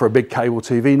for a big cable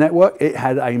TV network. It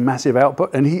had a massive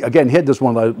output, and he had just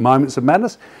one of those moments of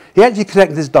madness. He actually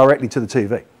connected this directly to the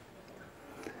TV.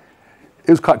 It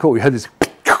was quite cool. We had this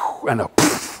and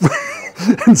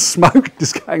and smoke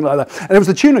just going like that, and it was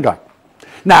the tuner going.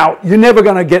 Now, you're never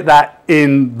going to get that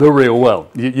in the real world.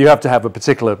 You have to have a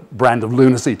particular brand of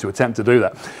lunacy to attempt to do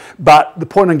that. But the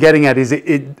point I'm getting at is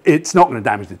it's not going to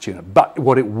damage the tuner. But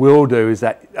what it will do is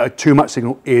that too much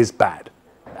signal is bad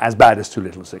as too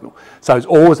little signal. So it's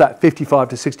always that 55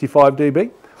 to 65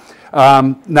 dB.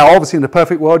 Now, obviously, in the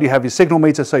perfect world, you have your signal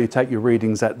meter, so you take your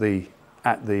readings at the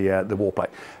wall plate.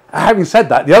 Having said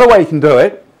that, the other way you can do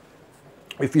it,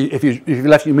 if you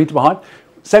left your meter behind,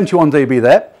 71 dB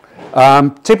there.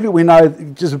 Typically, we know,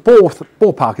 just a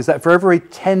ballpark, is that for every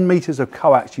 10 meters of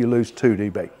coax, you lose 2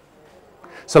 dB.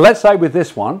 So let's say with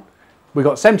this one, we've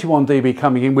got 71 dB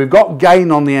coming in. We've got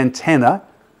gain on the antenna,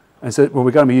 and so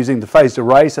we're going to be using the phased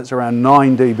array, so that's around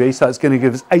 9 dB. So it's going to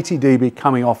give us 80 dB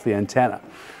coming off the antenna.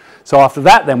 So after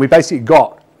that, then, we basically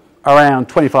got around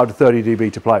 25 to 30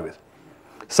 dB to play with.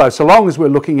 So long as we're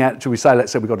looking at, should we say,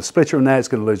 let's say we've got a splitter in there, it's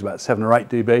going to lose about 7 or 8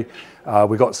 dB.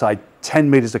 We've got, say, 10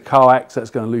 meters of coax, that's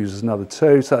going to lose us another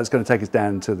 2, so that's going to take us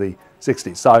down to the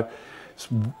 60s. So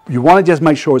you want to just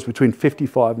make sure it's between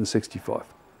 55 and 65.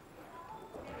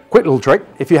 Quick little trick,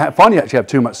 if you find you actually have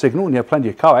too much signal and you have plenty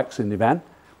of coax in your van,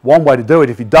 one way to do it,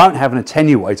 if you don't have an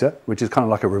attenuator, which is kind of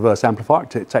like a reverse amplifier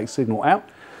to take signal out,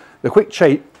 the quick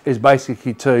cheat is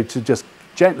basically to just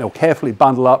gently or carefully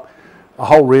bundle up a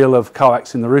whole reel of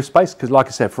coax in the roof space, because like I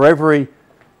said, for every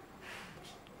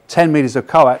 10 meters of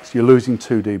coax, you're losing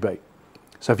 2 dB.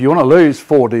 So if you want to lose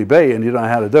 4 dB and you don't know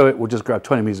how to do it, we'll just grab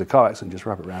 20 meters of coax and just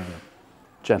wrap it around in a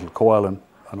gentle coil and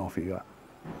off you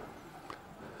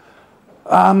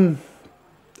go.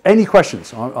 Any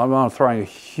questions? I'm throwing a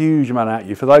huge amount at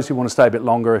you. For those who want to stay a bit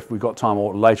longer, if we've got time,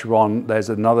 or later on, there's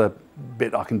another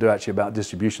bit I can do actually about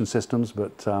distribution systems,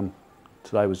 but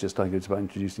Today was just, I think it's about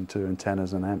introducing 2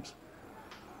 antennas and amps.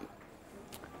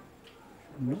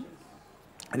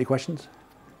 Any questions?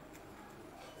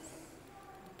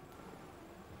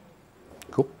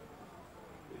 Cool.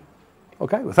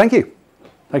 Okay, well, thank you.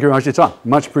 Thank you very much for your time.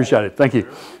 Much appreciated. Thank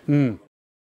you.